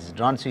figure as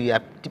drawn. So, you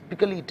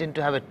typically tend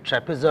to have a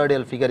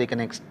trapezoidal figure. You can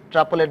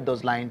extrapolate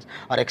those lines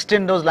or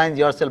extend those lines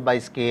yourself by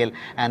scale,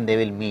 and they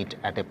will meet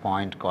at a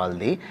point called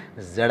the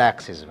z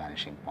axis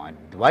vanishing point.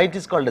 Why it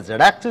is called a z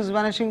axis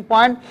vanishing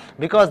point?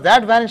 Because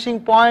that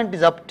vanishing point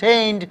is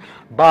obtained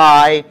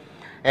by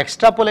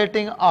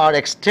extrapolating or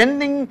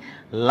extending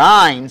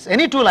lines,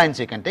 any two lines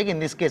you can take. In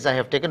this case, I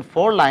have taken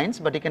 4 lines,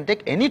 but you can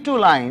take any 2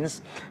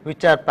 lines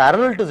which are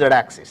parallel to z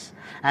axis.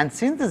 And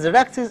since the z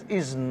axis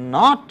is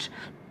not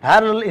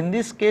parallel in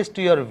this case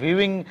to your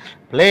viewing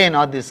plane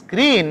or the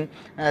screen,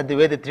 the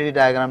way the 3D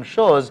diagram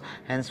shows,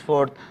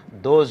 henceforth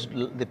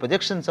the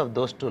projections of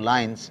those 2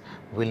 lines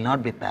will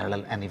not be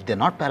parallel, and if they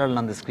are not parallel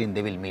on the screen,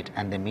 they will meet,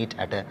 and they meet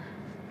at a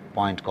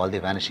point called the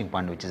vanishing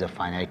point, which is a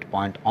finite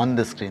point on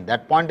the screen.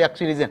 That point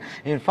actually is an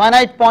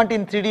infinite point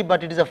in 3D,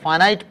 but it is a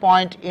finite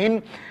point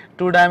in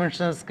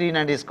 2-dimensional screen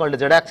and is called the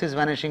z axis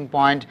vanishing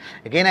point.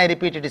 Again I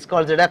repeat, it is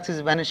called z axis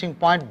vanishing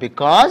point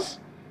because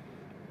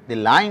the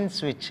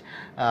lines which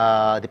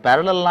the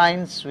parallel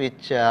lines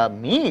which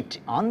meet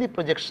on the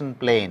projection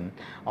plane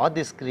or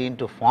the screen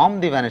to form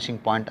the vanishing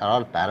point are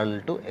all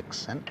parallel to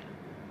x and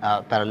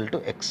parallel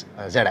to x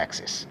z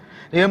axis.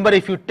 Remember,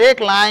 if you take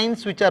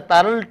lines which are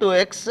parallel to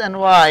x and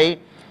y,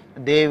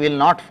 they will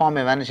not form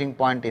a vanishing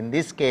point in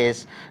this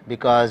case,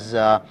 because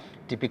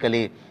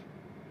typically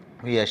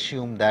we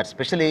assume that,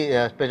 especially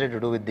to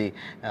do with the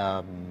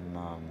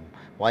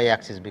y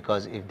axis,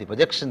 because if the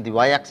projection, the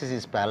y axis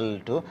is parallel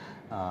to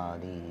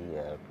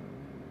the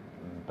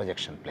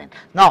projection plane.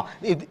 Now,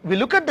 if we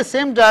look at the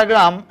same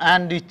diagram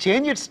and we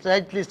change it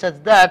slightly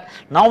such that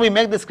now we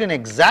make the screen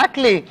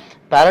exactly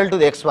parallel to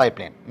the xy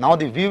plane. Now,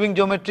 the viewing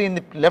geometry in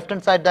the left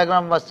hand side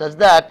diagram was such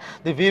that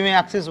the viewing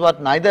axis was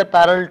neither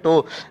parallel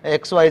to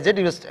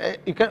xyz,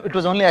 it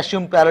was only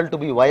assumed parallel to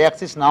be y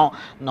axis. Now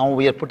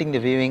we are putting the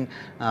viewing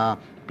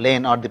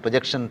plane or the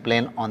projection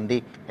plane on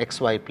the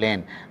xy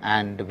plane,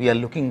 and we are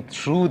looking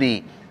through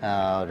the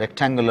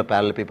rectangular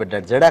parallelepiped.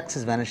 That z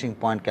axis vanishing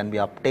point can be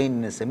obtained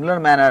in a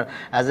similar manner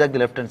as like the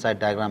left hand side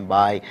diagram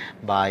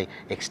by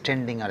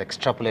extending or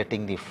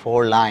extrapolating the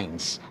 4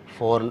 lines,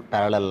 4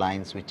 parallel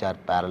lines which are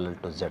parallel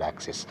to z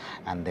axis,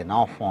 and they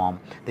now form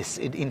this.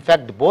 In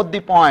fact, both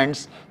the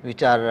points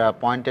which are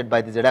pointed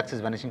by the z axis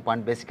vanishing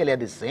point basically are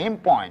the same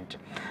point,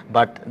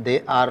 but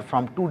they are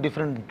from 2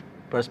 different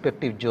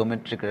perspective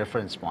geometric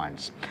reference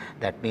points.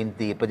 That means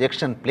the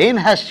projection plane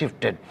has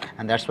shifted,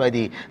 and that is why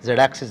the z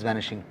axis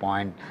vanishing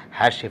point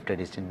has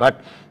shifted its.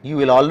 But you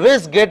will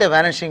always get a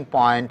vanishing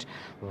point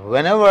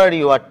whenever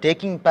you are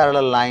taking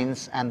parallel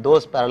lines and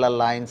those parallel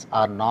lines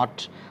are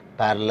not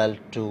parallel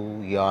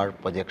to your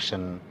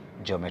projection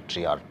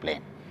geometry or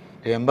plane.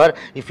 Remember,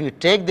 if you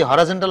take the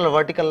horizontal or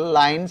vertical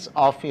lines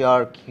of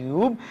your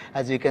cube,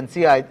 as you can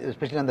see,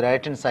 especially on the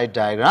right hand side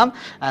diagram,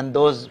 and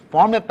those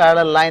form a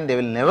parallel line, they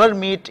will never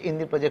meet in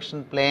the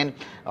projection plane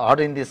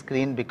or in the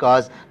screen,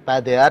 because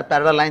they are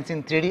parallel lines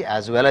in 3D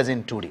as well as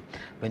in 2D.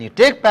 When you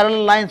take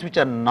parallel lines which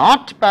are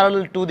not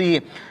parallel to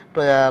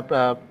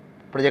the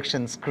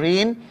projection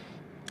screen,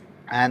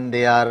 and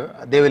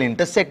they will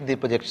intersect the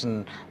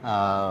projection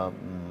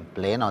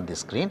plane on the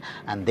screen,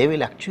 and they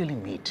will actually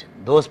meet.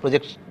 Those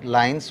projection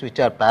lines which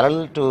are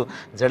parallel to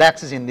z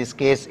axis in this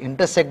case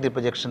intersect the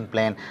projection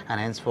plane, and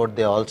henceforth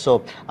they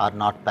also are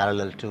not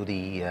parallel to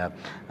the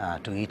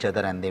to each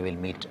other, and they will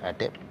meet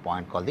at a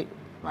point called the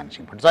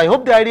vanishing point. So, I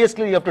hope the idea is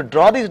clear. You have to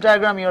draw this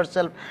diagram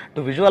yourself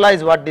to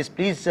visualize what this.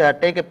 Please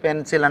take a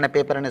pencil and a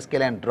paper and a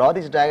scale and draw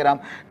this diagram.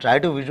 Try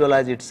to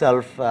visualize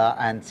itself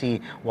and see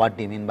what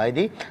they mean by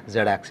the z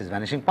axis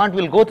vanishing point.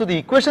 We will go to the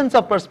equations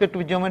of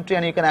perspective geometry,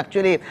 and you can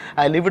actually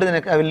I will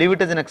leave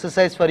it as an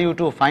exercise for you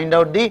to find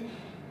out the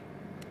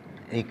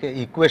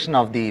equation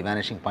of the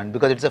vanishing point,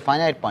 because it is a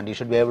finite point. You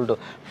should be able to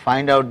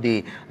find out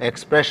the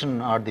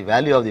expression or the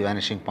value of the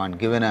vanishing point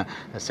given a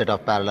set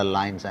of parallel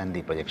lines and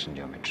the projection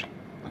geometry.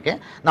 Okay.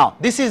 Now,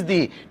 this is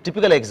the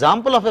typical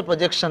example of a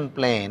projection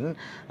plane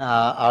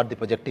or the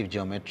projective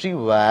geometry,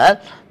 where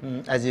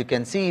as you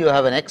can see, you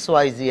have an x,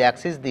 y, z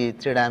axis, the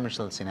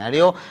 3-dimensional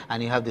scenario,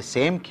 and you have the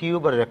same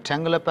cube or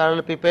rectangular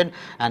parallelepiped,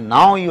 and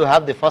now you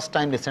have the first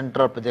time the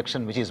center of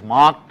projection, which is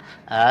marked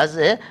as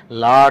a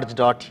large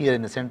dot here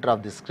in the center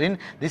of the screen.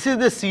 This is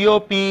the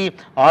COP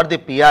or the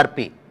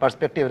PRP,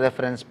 perspective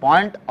reference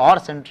point or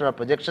center of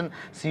projection,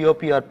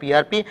 COP or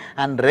PRP,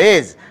 and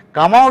rays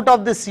come out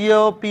of the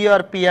COP or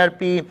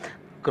PRP,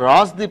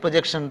 cross the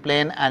projection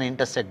plane and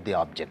intersect the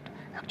object.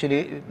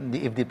 actually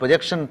if the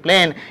projection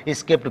plane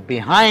is kept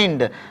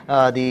behind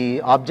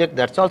the object,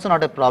 that is also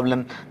not a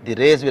problem. The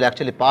rays will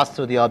actually pass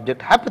through the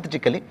object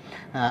hypothetically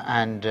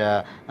and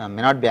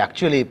may not be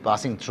actually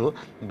passing through,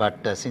 but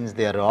since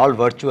they are all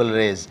virtual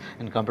rays,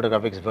 in computer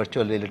graphics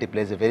virtual reality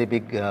plays a very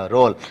big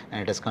role,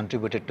 and it has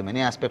contributed to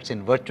many aspects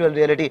in virtual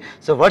reality.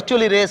 So,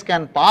 virtually rays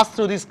can pass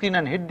through the screen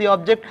and hit the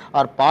object,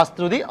 or pass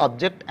through the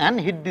object and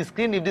hit the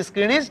screen if the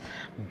screen is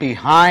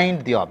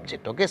behind the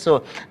object. Okay.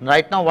 So,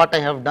 right now what I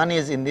have done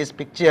is, in this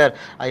picture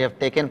I have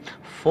taken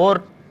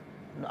 4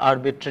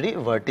 arbitrary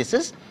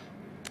vertices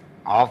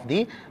of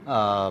the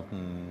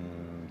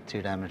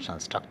 3-dimensional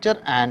structure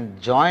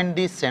and joined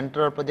the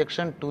center of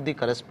projection to the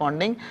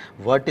corresponding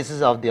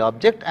vertices of the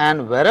object,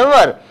 and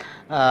wherever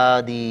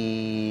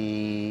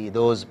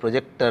those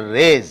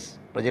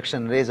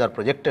projection rays or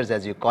projectors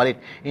as you call it,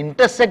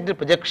 intersect the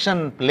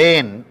projection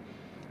plane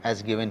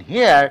as given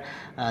here,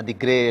 the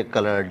gray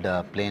colored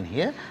plane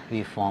here,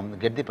 we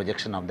get the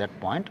projection of that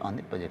point on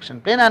the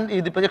projection plane, and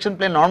the projection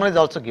plane normal is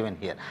also given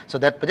here. So,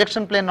 that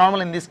projection plane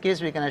normal in this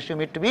case we can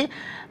assume it to be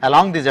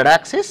along the z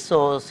axis.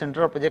 So,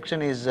 center of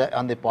projection is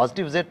on the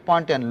positive z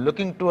point and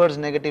looking towards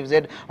negative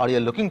z, or you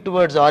are looking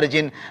towards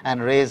origin,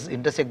 and rays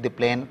intersect the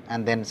plane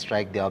and then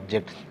strike the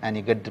object, and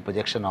you get the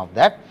projection of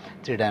that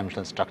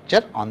 3-dimensional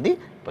structure on the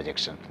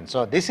projection.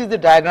 So, this is the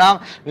diagram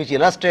which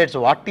illustrates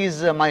what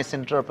is my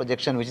center of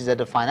projection, which is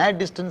at a finite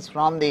distance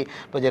from the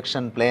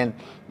projection plane,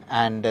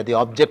 and the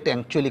object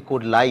actually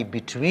could lie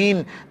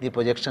between the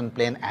projection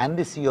plane and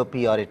the COP,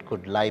 or it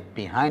could lie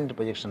behind the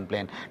projection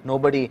plane.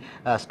 Nobody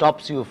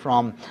stops you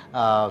from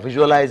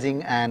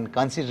visualizing and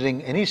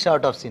considering any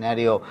sort of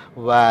scenario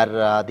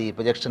where the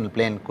projection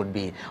plane could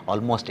be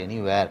almost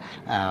anywhere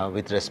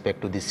with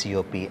respect to the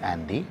COP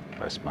and the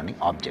corresponding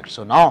object.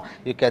 So, now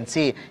you can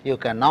see, you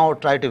can now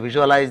try to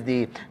visualize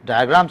the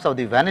diagrams of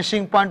the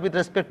vanishing point with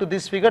respect to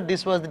this figure.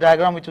 This was the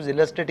diagram which was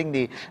illustrating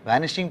the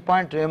vanishing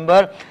point.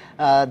 Remember,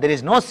 there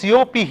is no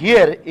COP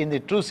here in the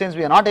true sense,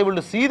 we are not able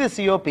to see the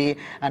COP,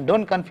 and do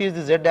not confuse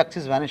the z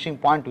axis vanishing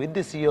point with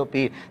the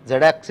COP. Z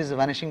axis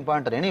vanishing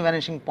point or any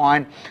vanishing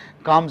point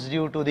comes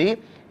due to the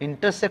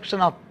intersection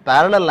of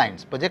parallel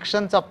lines.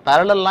 Projections of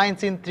parallel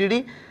lines in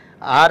 3D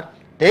are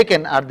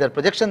taken, or their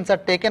projections are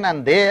taken,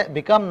 and they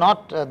become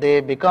not they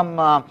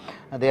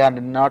are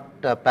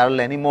not parallel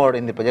anymore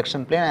in the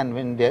projection plane, and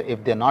when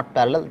if they are not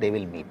parallel, they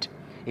will meet.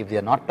 If they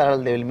are not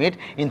parallel, they will meet.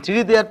 In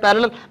 3D they are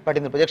parallel, but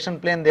in the projection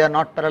plane they are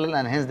not parallel,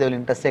 and hence they will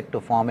intersect to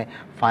form a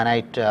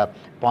finite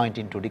point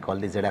in 2D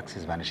called the z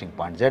axis vanishing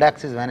point. Z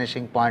axis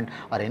vanishing point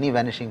or any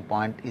vanishing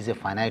point is a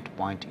finite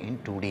point in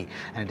 2D,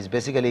 and it is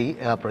basically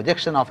a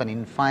projection of an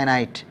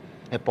infinite,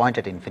 a point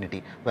at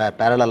infinity, where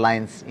parallel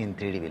lines in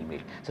 3D will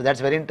meet. So, that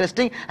is very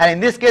interesting, and in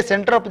this case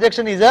center of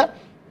projection is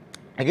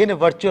again a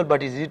virtual,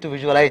 but easy to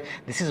visualize.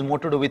 This is more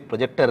to do with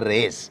projector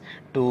rays.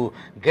 To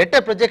get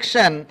a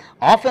projection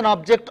of an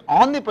object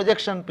on the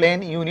projection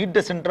plane, you need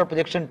the center of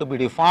projection to be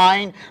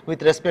defined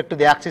with respect to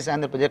the axis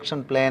and the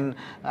projection plane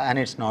and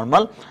its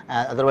normal,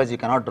 otherwise you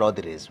cannot draw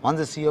the rays. Once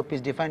the COP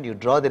is defined, you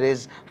draw the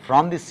rays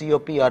from the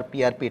COP or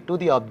PRP to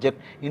the object.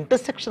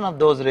 Intersection of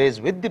those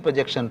rays with the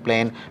projection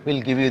plane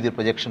will give you the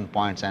projection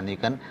points, and you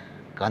can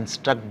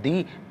construct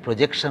the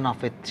projection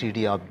of a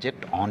 3D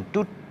object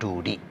onto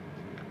 2D.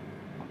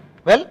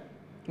 Well,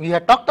 we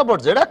had talked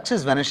about z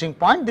axis vanishing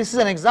point. This is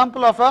an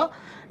example of a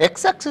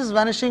x axis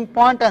vanishing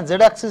point and z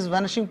axis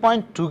vanishing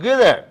point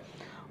together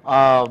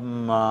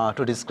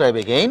to describe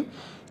again.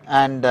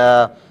 And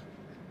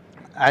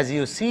as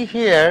you see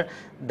here,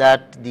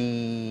 that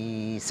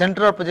the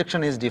center of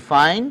projection is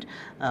defined.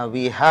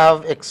 We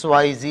have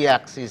XYZ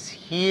axis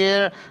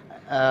here.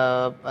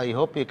 I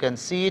hope you can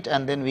see it,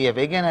 and then we have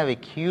again have a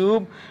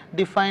cube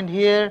defined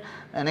here,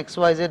 and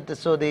XYZ.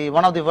 So, the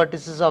one of the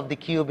vertices of the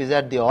cube is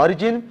at the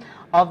origin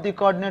of the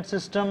coordinate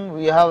system.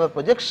 We have a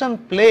projection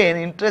plane.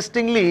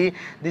 Interestingly,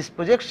 this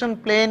projection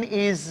plane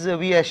is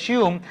we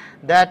assume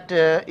that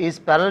is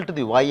parallel to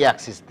the y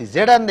axis. The z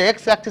and the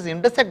x axis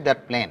intersect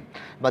that plane,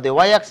 but the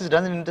y axis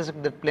does not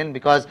intersect that plane,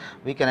 because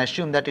we can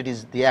assume that it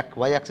is the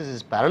y axis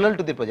is parallel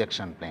to the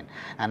projection plane,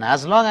 and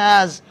as long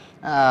as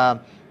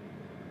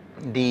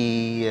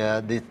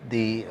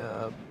the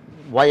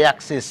y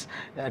axis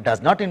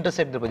does not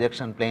intersect the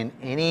projection plane,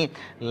 any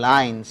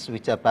lines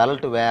which are parallel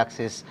to y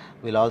axis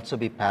will also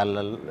be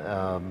parallel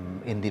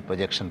in the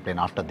projection plane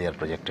after they are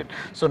projected.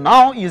 So,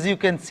 now as you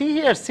can see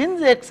here, since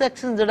the x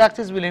axis and z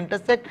axis will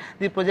intersect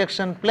the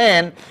projection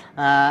plane,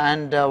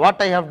 and what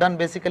I have done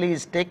basically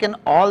is taken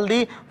all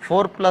the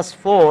 4 plus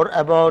 4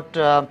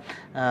 about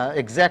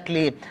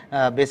exactly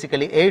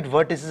basically 8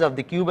 vertices of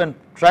the cube and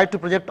try to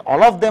project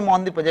all of them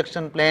on the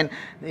projection plane.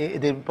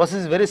 The process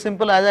is very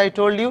simple. As I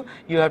told you,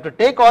 you have to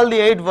take all the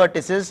 8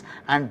 vertices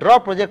and draw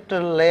projector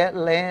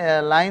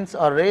lines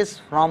or rays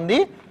from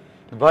the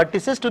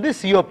vertices to the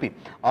COP,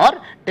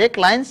 or take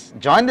lines,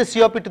 join the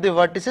COP to the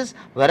vertices.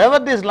 Wherever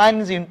these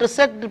lines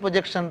intersect the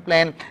projection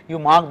plane, you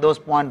mark those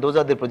points. Those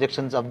are the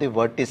projections of the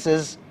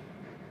vertices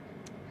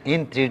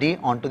in 3D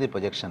onto the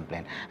projection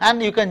plane,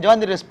 and you can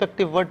join the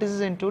respective vertices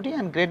in 2D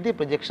and get the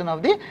projection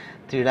of the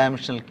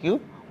 3-dimensional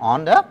cube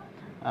on the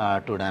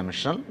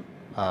two-dimensional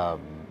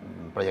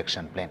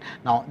projection plane.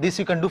 Now, this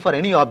you can do for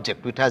any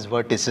object which has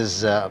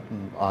vertices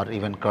or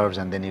even curves,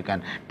 and then you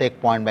can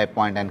take point by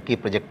point and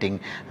keep projecting,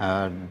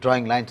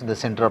 drawing lines to the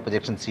center of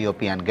projection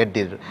COP and get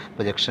the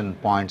projection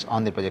points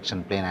on the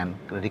projection plane and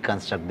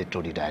reconstruct the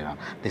 2D diagram.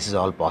 This is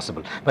all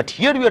possible. But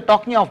here we are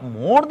talking of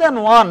more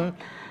than one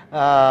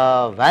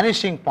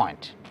vanishing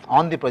point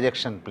on the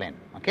projection plane.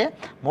 Okay,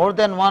 more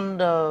than one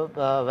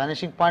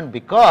vanishing point,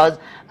 because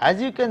as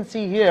you can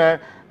see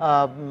here,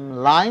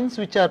 lines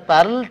which are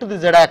parallel to the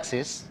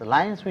z-axis,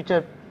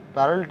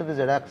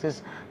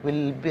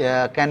 will be,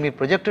 can be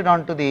projected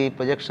onto the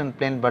projection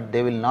plane, but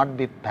they will not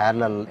be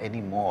parallel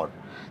anymore.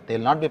 They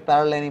will not be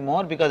parallel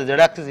anymore because the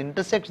z-axis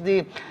intersects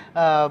the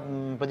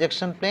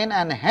projection plane,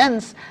 and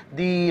hence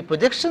the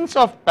projections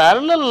of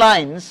parallel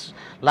lines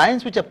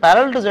which are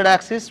parallel to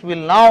z-axis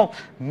will now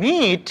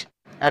meet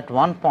at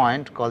one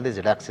point called the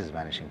z-axis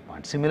vanishing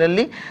point.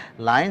 Similarly,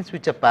 lines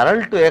which are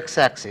parallel to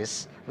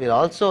x-axis will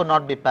also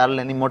not be parallel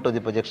anymore to the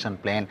projection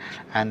plane,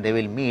 and they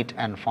will meet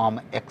and form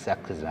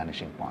x-axis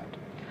vanishing point.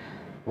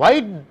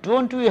 Why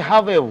don't we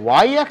have a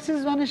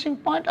y-axis vanishing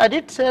point? I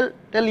did tell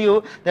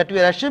you that we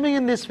are assuming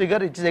in this figure,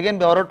 it is again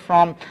borrowed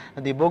from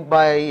the book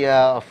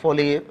by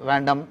Foley,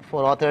 Vandam,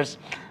 4 authors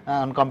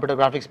on computer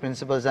graphics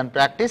principles and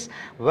practice,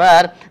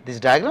 where this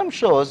diagram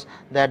shows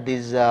that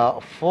these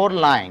 4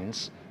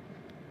 lines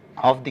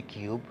of the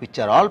cube, which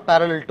are all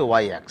parallel to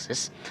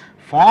y-axis,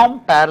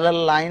 form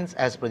parallel lines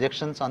as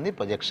projections on the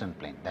projection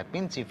plane. That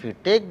means, if you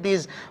take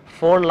these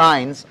 4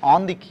 lines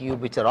on the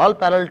cube which are all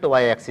parallel to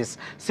y-axis,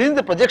 since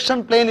the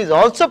projection plane is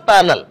also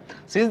parallel,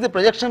 to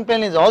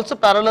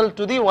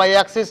the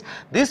y-axis,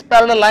 these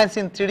parallel lines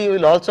in 3D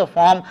will also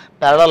form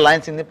parallel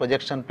lines in the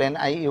projection plane.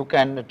 You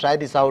can try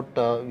this out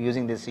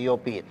using the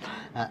COP,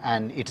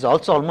 and it is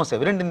also almost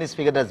evident in this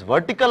figure. As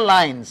vertical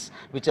lines,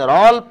 which are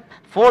all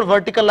 4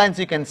 vertical lines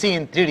you can see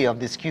in 3D of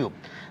this cube,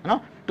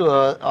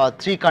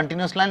 3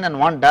 continuous line and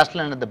 1 dashed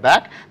line at the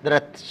back. There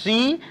are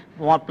 3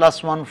 1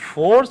 plus 1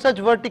 4 such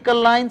vertical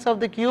lines of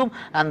the cube,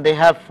 and they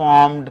have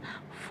formed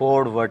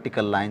 4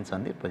 vertical lines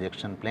on the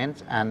projection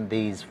planes, and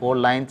these 4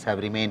 lines have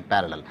remained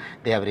parallel.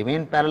 They have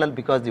remained parallel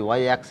because the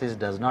y-axis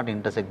does not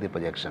intersect the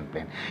projection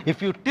plane.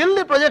 If you tilt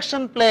the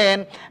projection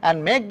plane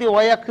and make the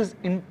y-axis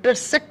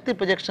intersect the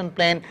projection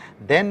plane,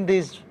 then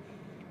these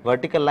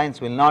vertical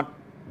lines will not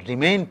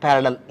remain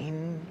parallel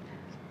in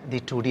the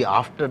 2D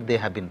after they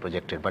have been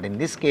projected. But in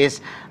this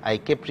case, I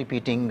kept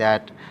repeating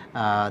that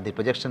the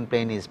projection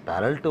plane is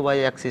parallel to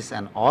y-axis,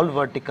 and all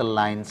vertical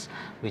lines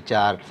which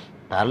are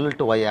parallel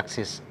to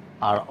y-axis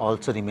are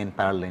also remain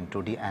parallel in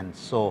 2D, and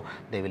so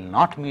they will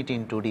not meet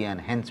in 2D,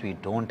 and hence we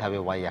do not have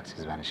a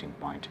y-axis vanishing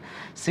point.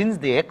 Since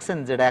the x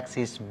and z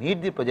axis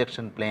meet the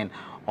projection plane,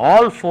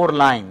 all 4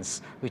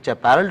 lines which are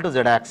parallel to z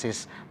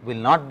axis will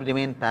not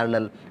remain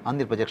parallel on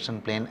the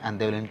projection plane, and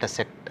they will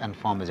intersect and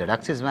form a z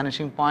axis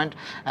vanishing point,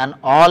 and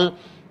all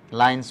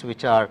lines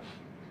which are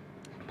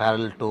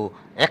parallel to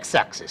x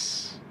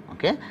axis,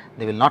 okay,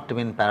 they will not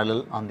remain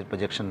parallel on the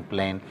projection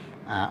plane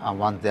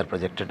once they are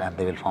projected, and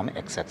they will form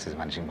x axis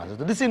vanishing point.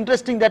 So, this is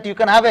interesting that you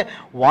can have a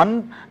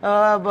 1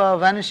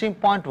 vanishing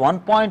point, 1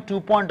 point, 2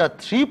 point or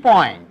 3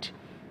 point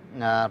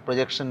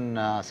projection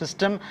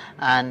system,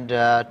 and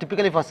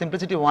typically for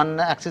simplicity 1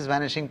 axis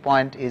vanishing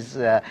point is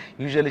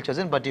usually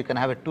chosen, but you can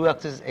have a 2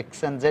 axis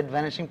x and z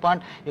vanishing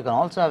point. You can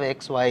also have a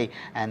x, y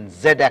and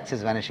z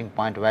axis vanishing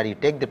point, where you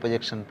take the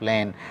projection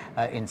plane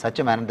in such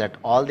a manner that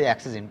all the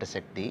axes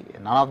intersect,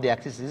 none of the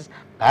axes is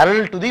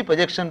parallel to the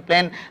projection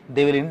plane,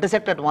 they will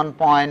intersect at one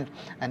point,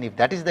 and if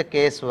that is the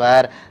case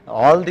where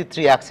all the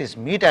 3 axes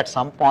meet at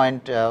some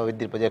point with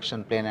the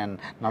projection plane and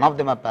none of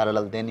them are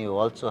parallel, then you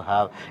also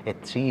have a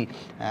 3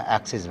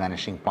 axis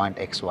vanishing point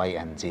x, y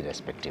and z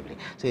respectively.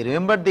 So, you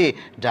remember the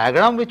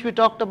diagram which we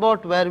talked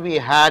about, where we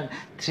had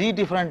 3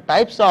 different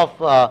types of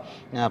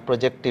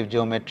projective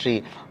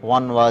geometry.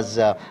 One was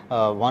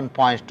 1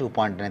 point, 2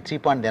 point and 3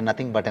 point, they are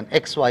nothing but an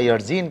x, y or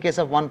z in case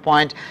of 1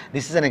 point.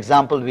 This is an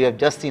example we have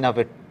just seen of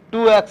a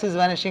 2 axis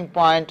vanishing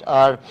point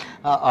or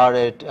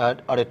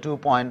a 2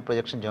 point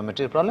projection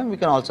geometry problem. We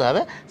can also have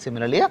a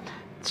similarly a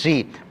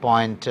 3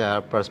 point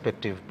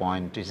perspective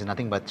point, which is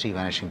nothing but 3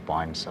 vanishing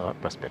points or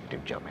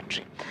perspective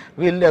geometry.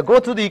 We will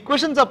go through the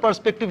equations of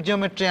perspective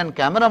geometry and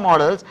camera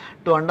models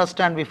to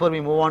understand before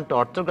we move on to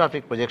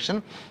orthographic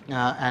projection,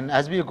 and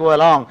as we go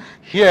along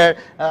here,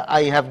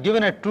 I have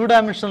given a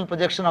 2-dimensional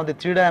projection of the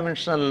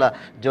 3-dimensional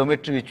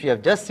geometry, which we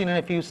have just seen in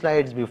a few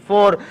slides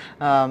before,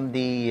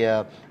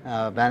 the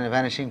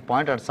vanishing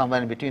point or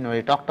somewhere in between, where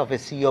we talked of a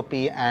COP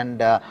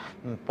and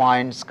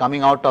points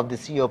coming out of the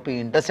COP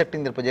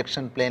intersecting the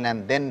projection plane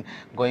and then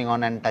going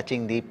on and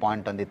touching the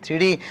point on the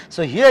 3D.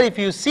 So, here if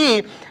you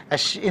see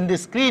in the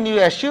screen, you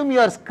assume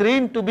your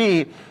screen to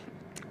be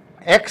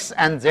x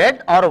and z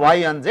or y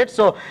and z.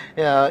 So,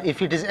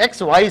 if it is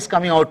x, y is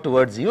coming out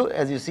towards you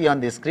as you see on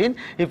the screen.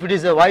 If it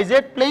is a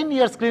yz plane,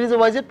 your screen is a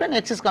yz plane,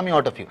 x is coming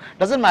out of you,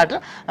 does not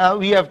matter.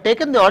 We have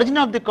taken the origin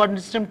of the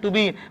coordinate system to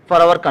be for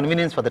our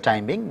convenience for the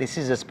time being. This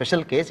is a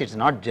special case, it is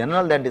not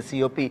general that the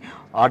COP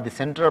or the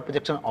center of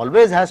projection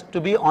always has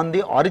to be on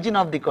the origin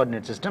of the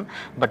coordinate system,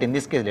 but in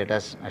this case let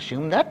us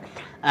assume that.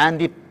 And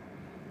the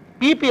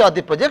PP or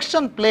the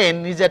projection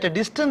plane is at a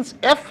distance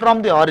f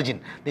from the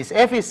origin. This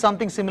f is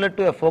something similar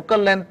to a focal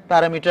length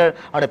parameter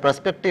or a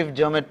perspective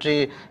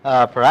geometry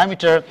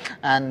parameter,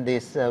 and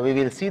this we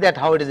will see that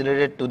how it is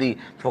related to the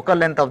focal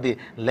length of the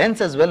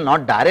lens as well,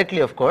 not directly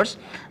of course,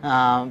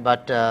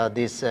 but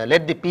this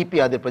let the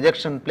PP or the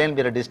projection plane be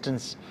at a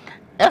distance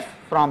f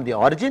from the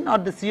origin or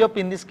the COP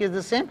in this case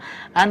the same,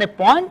 and a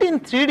point in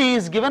 3D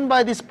is given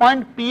by this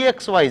point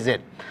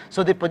Pxyz.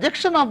 So, the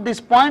projection of this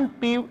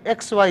point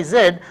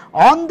Pxyz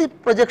on the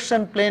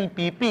projection plane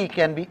PP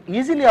can be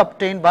easily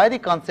obtained by the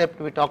concept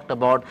we talked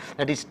about,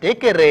 that is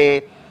take a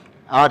ray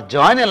or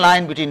join a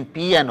line between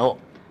P and O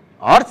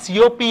or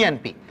COP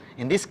and P.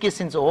 In this case,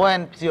 since O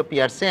and COP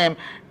are same,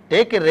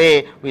 take a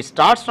ray which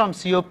starts from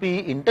COP,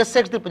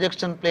 intersects the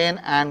projection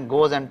plane and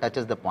goes and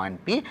touches the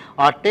point P,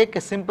 or take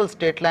a simple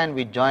straight line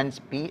which joins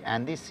P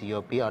and the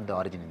COP or the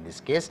origin in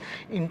this case.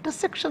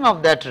 Intersection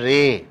of that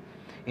ray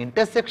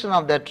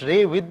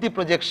with the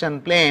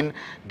projection plane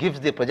gives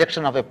the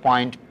projection of a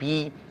point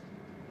P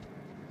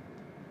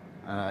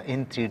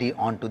in 3D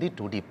onto the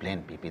 2D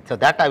plane PP. So,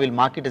 that I will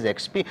mark it as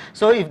XP.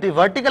 So, if the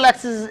vertical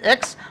axis is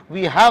X,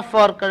 we have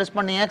for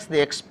corresponding X the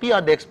XP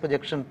or the X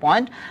projection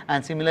point,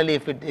 and similarly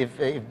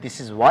if this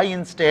is Y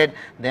instead,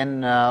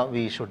 then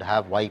we should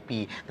have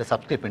YP. The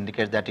subscript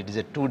indicates that it is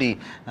a 2D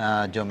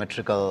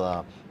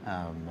geometrical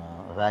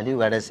value,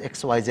 whereas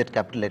x, y, z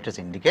capital letters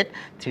indicate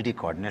 3D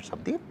coordinates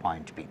of the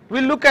point P.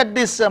 We will look at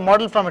this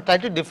model from a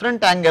slightly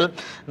different angle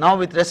now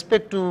with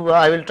respect to,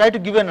 I will try to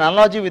give an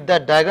analogy with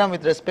that diagram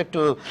with respect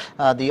to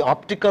the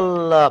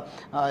optical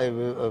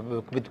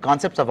with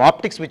concepts of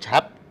optics which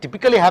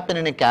typically happen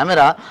in a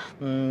camera.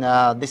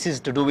 This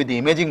is to do with the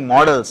imaging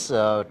models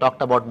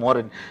talked about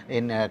more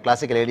in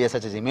classical areas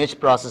such as image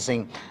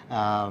processing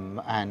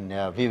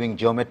and viewing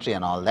geometry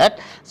and all that.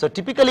 So,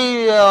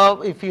 typically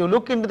if you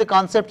look into the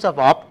concepts of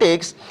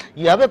optics,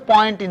 you have a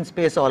point in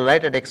space all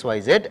right at x, y,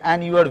 z,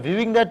 and you are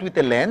viewing that with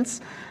a lens.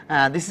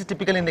 This is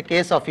typically in the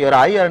case of your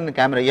eye or in the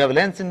camera. You have a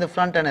lens in the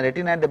front and a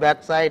retina at the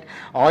back side,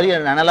 or you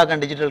have an analog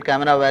and digital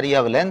camera where you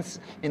have a lens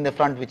in the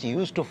front which you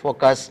use to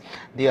focus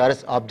the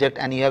object,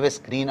 and you have a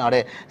screen or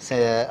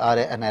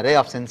an array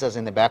of sensors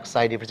in the back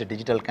side if it is a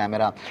digital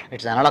camera.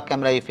 It is an analog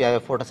camera if you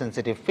have a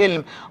photosensitive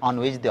film on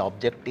which the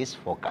object is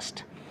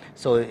focused.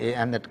 So,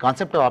 and that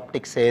concept of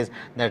optics says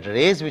that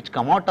rays which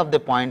come out of the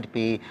point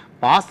P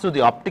pass through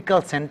the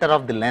optical center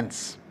of the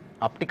lens.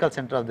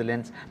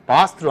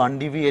 Pass through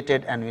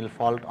undeviated and will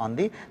fall on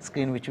the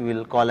screen, which we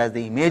will call as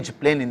the image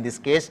plane. In this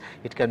case,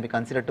 it can be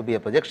considered to be a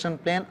projection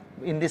plane.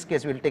 In this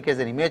case, we will take as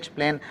an image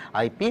plane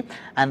IP,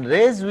 and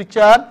rays which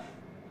are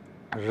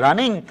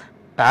running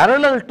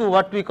parallel to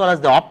what we call as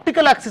the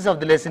optical axis of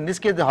the lens. In this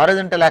case, the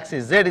horizontal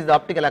axis Z is the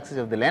optical axis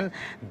of the lens.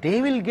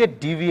 They will get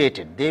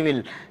deviated. They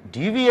will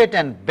deviate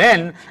and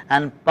bend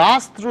and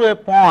pass through a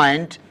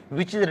point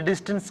which is a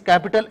distance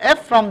capital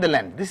F from the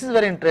lens. This is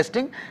very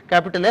interesting,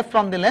 capital F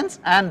from the lens,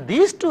 and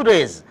these two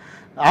rays,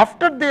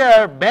 after they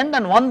are bent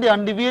and one they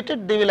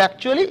undeviated, they will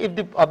actually, if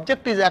the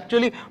object is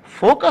actually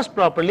focused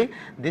properly,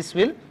 this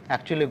will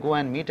actually go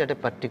and meet at a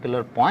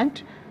particular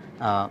point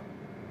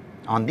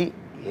on the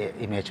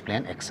image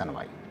plane X and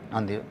Y,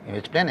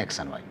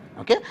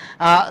 Okay.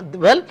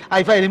 Well,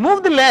 if I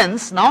remove the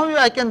lens, now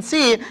I can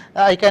see,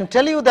 I can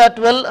tell you that,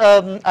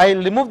 well, I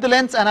will remove the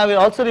lens and I will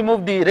also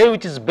remove the ray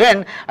which is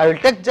bent. I will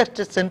take just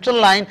a central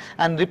line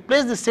and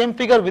replace the same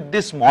figure with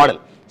this model.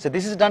 So,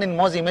 this is done in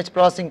most image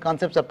processing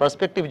concepts of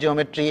perspective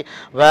geometry,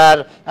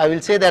 where I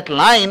will say that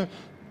line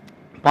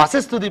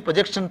passes through the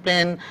projection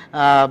plane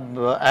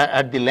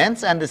at the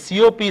lens, and the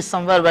COP is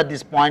somewhere where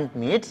this point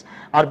meets.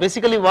 Or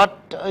basically what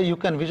you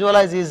can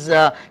visualize is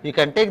you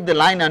can take the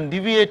line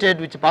undeviated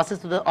which passes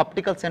through the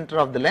optical center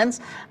of the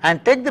lens,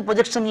 and take the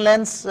projection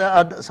lens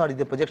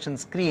the projection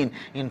screen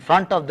in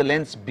front of the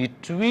lens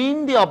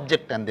between the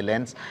object and the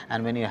lens,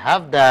 and when you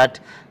have that,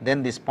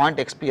 then this point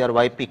XP or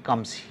YP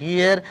comes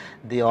here,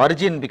 the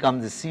origin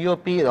becomes the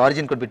COP, the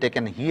origin could be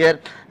taken here,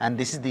 and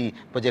this is the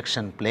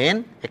projection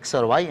plane X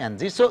or Y and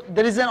Z. So,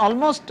 there is an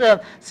almost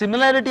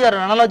similarity or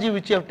analogy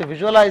which you have to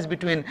visualize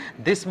between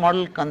this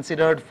model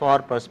considered for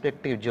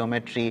perspective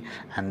geometry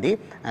and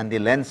the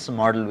lens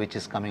model which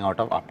is coming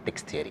out of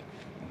optics theory.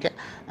 Okay.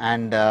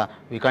 And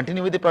we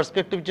continue with the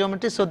perspective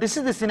geometry. So, this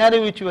is the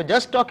scenario which we were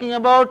just talking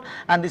about,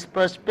 and this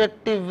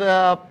perspective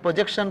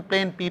projection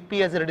plane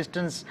PP as a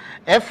distance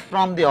F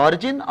from the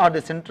origin or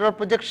the center of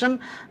projection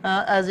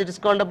as it is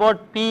called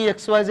about. P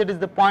XYZ is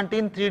the point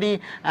in 3D,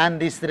 and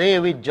this ray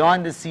which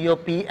join the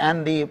COP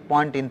and the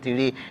point in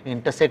 3D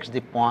intersects the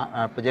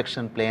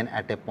projection plane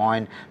at a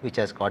point which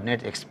has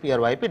coordinates XP or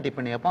YP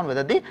depending upon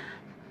whether the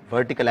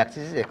vertical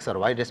axis is x or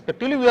y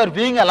respectively, we are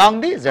viewing along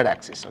the z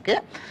axis. Okay.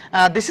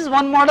 This is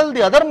one model.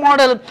 The other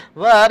model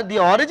where the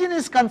origin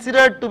is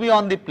considered to be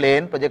on the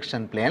plane,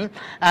 projection plane,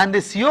 and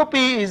the COP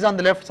is on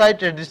the left side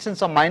at a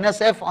distance of minus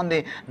f on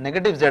the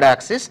negative z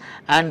axis,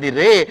 and the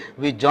ray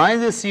which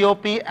joins the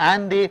COP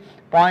and the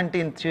point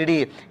in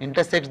 3D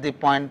intersects the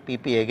point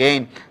PP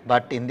again,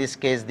 but in this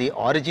case the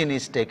origin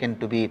is taken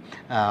to be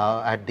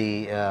at the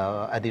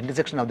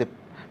intersection of the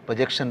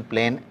projection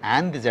plane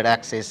and the z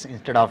axis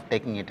instead of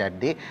taking it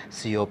at the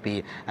COP,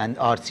 and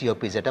or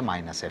COP is at a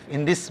minus f.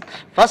 In this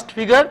first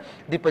figure,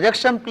 the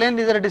projection plane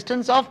is at a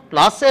distance of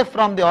plus f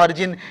from the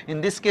origin.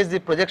 In this case, the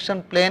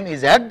projection plane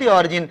is at the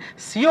origin,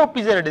 COP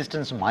is at a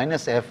distance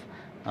minus f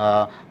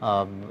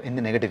in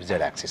the negative z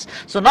axis.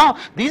 So now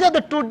these are the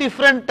two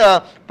different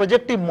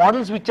projective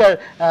models which are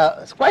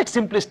quite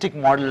simplistic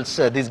models.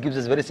 This gives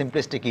us very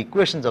simplistic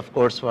equations, of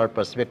course, for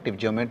perspective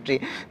geometry.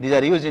 These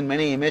are used in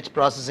many image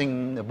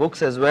processing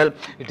books as well.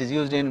 It is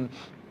used in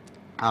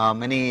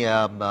many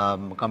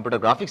computer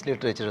graphics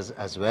literatures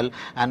as well,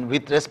 and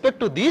with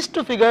respect to these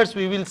two figures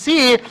we will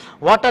see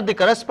what are the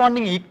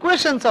corresponding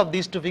equations of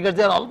these two figures.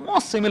 They are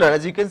almost similar.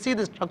 As you can see,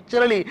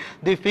 structurally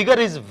the figure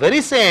is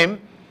very same.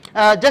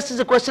 Just is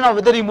a question of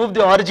whether you move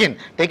the origin,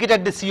 take it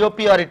at the COP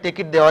or you take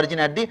it the origin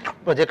at the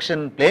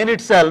projection plane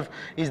itself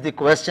is the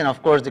question.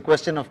 Of course, the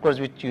question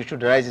which you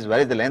should arise is,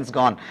 where is the lens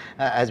gone,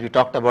 as we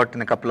talked about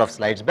in a couple of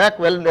slides back.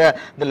 Well,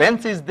 the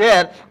lens is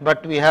there,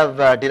 but we have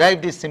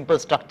derived this simple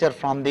structure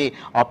from the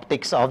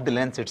optics of the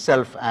lens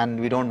itself, and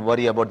we don't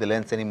worry about the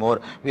lens anymore.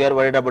 We are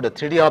worried about the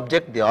 3D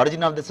object, the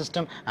origin of the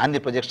system, and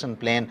the projection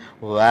plane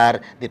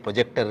where the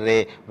projector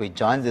ray which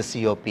joins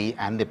the COP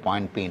and the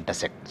point P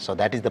intersect. So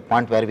that is the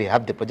point where we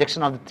have the projection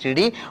of the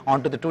 3D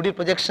onto the 2D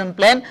projection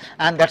plane,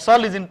 and that's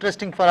all is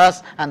interesting for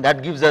us, and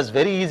that gives us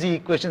very easy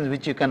equations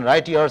which you can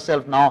write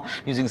yourself now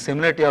using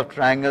similarity of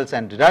triangles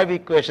and derive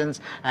equations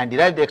and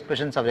derive the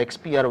expressions of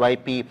xp or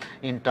yp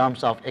in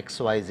terms of x,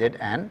 y, z,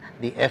 and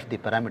the f, the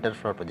parameter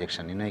for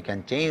projection. You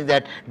can change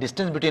that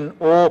distance between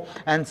O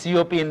and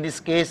COP in this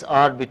case,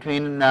 or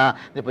between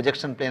the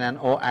projection plane and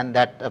O, and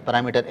that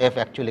parameter f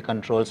actually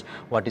controls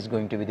what is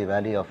going to be the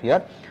value of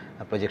your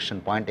projection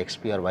point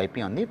xp or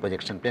yp on the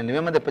projection plane.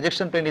 Remember, the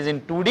projection plane is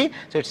in 2D,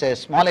 so it's a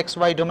small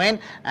xy domain,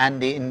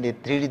 and in the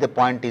 3D the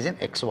point is in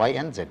xy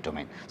and z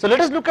domain. So let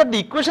us look at the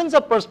equations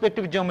of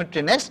perspective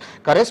geometry next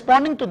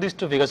corresponding to these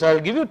two figures. So I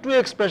will give you two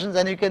expressions,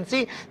 and you can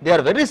see they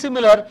are very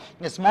similar.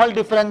 A small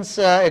difference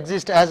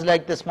exists as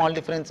like the small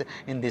difference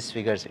in these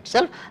figures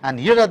itself, and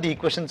here are the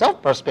equations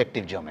of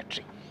perspective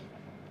geometry.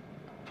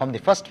 From the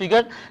first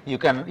figure, you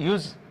can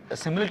use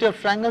similarity of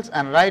triangles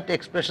and write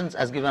expressions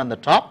as given on the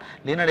top.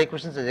 Linear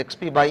equations as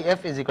xp by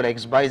f is equal to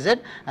x by z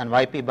and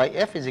yp by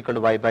f is equal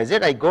to y by z.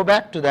 I go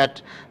back to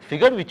that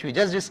figure which we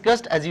just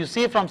discussed. As you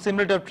see from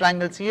similarity of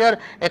triangles here,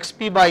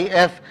 xp by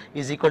f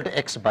is equal to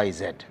x by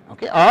z,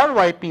 okay, or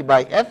yp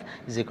by f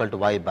is equal to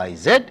y by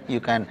z. You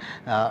can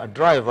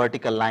draw a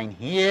vertical line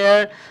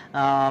here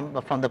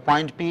from the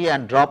point P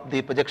and drop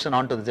the projection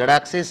onto the z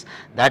axis.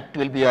 That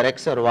will be your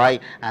x or y,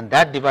 and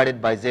that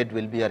divided by z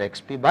will be your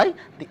xp by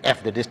the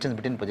f, the distance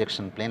between projection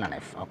plane and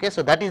f. Okay,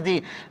 so that is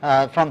the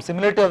from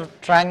similarity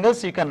of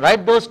triangles you can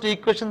write those two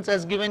equations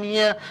as given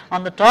here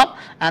on the top,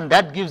 and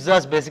that gives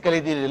us basically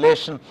the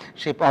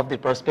relationship of the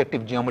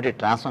perspective geometry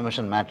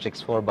transformation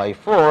matrix 4 by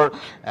 4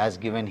 as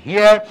given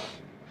here.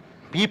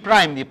 P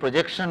prime, the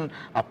projection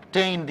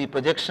obtained, the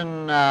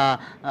projection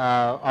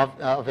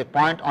of a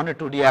point on a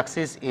 2D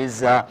axis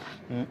is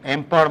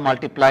m power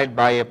multiplied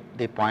by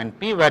the point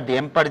P, where the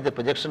m power is the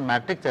projection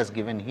matrix as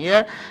given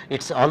here.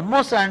 It's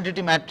almost an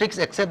identity matrix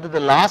except that the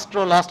last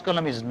row, last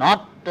column is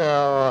not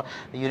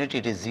unity,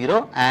 it is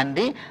 0, and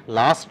the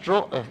last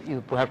row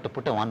you have to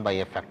put a 1 by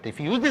f factor. If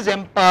you use this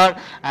m power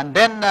and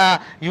then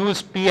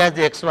use P as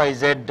the x, y,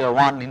 z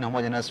one in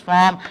homogeneous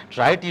form,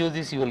 try to use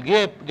this, you will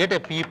get a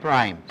P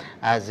prime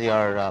as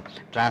your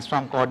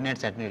transform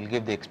coordinates, and you will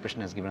give the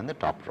expression as given on the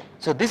top row.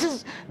 So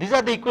these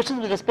are the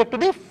equations with respect to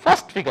the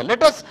first figure.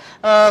 Let us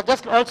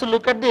just also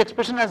look at the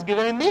expression as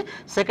given in the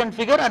second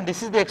figure, and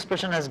this is the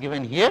expression as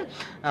given here.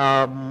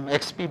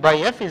 xp by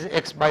f is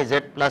x by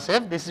z plus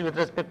f. This is with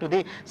respect to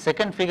the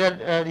second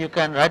figure. You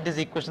can write these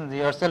equations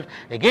yourself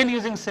again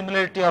using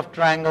similarity of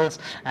triangles,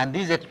 and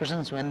these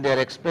expressions when they are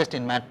expressed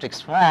in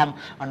matrix form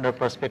under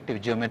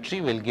perspective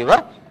geometry will give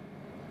a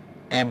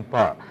m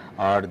power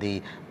or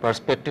the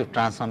perspective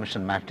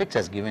transformation matrix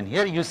as given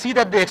here. You see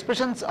that the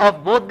expressions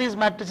of both these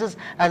matrices,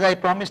 as I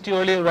promised you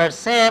earlier, were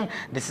same.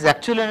 This is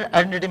actually an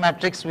identity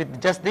matrix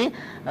with just the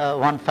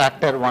one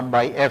factor 1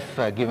 by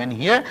f given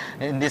here.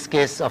 In this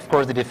case, of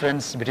course, the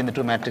difference between the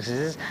two matrices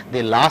is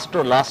the last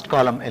row, last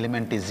column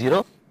element is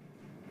 0.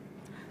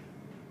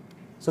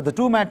 So the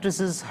two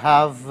matrices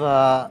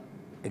have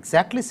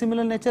exactly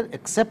similar nature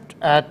except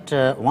at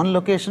one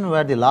location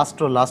where the last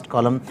row, last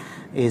column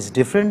is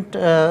different,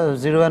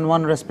 0 and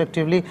 1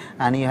 respectively,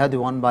 and you have the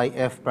 1 by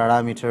f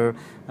parameter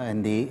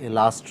in the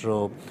last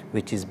row,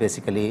 which is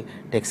basically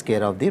takes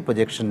care of the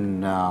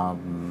projection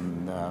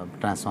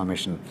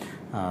transformation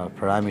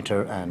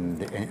parameter,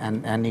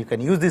 and you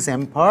can use this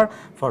MPAR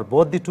for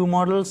both the two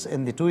models.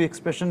 In the two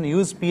expression,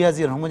 use P as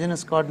your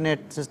homogeneous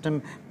coordinate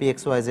system P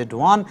x y z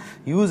 1,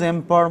 use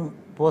MPAR,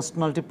 post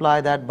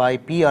multiply that by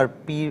P or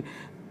P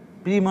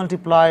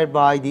multiplied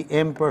by the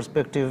M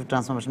perspective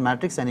transformation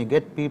matrix, and you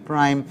get P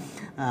prime,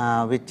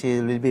 which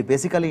will be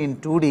basically in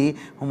 2D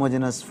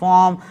homogeneous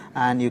form,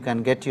 and you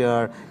can get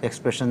your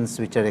expressions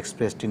which are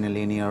expressed in a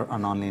linear or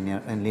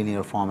nonlinear and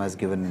linear form as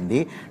given in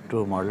the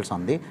two models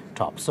on the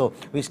top. So,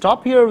 we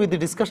stop here with the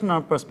discussion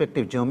on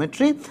perspective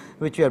geometry,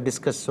 which we have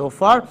discussed so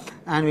far,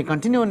 and we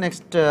continue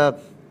next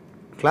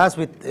class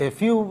with a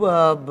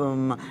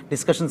few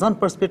discussions on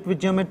perspective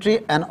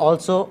geometry and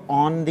also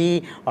on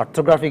the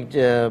orthographic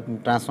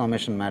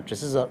transformation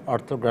matrices or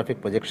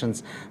orthographic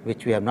projections,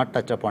 which we have not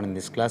touched upon in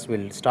this class. We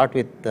will start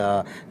with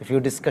a few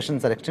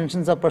discussions or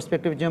extensions of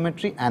perspective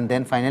geometry, and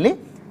then finally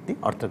the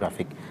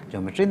orthographic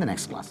geometry in the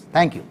next class.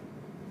 Thank you.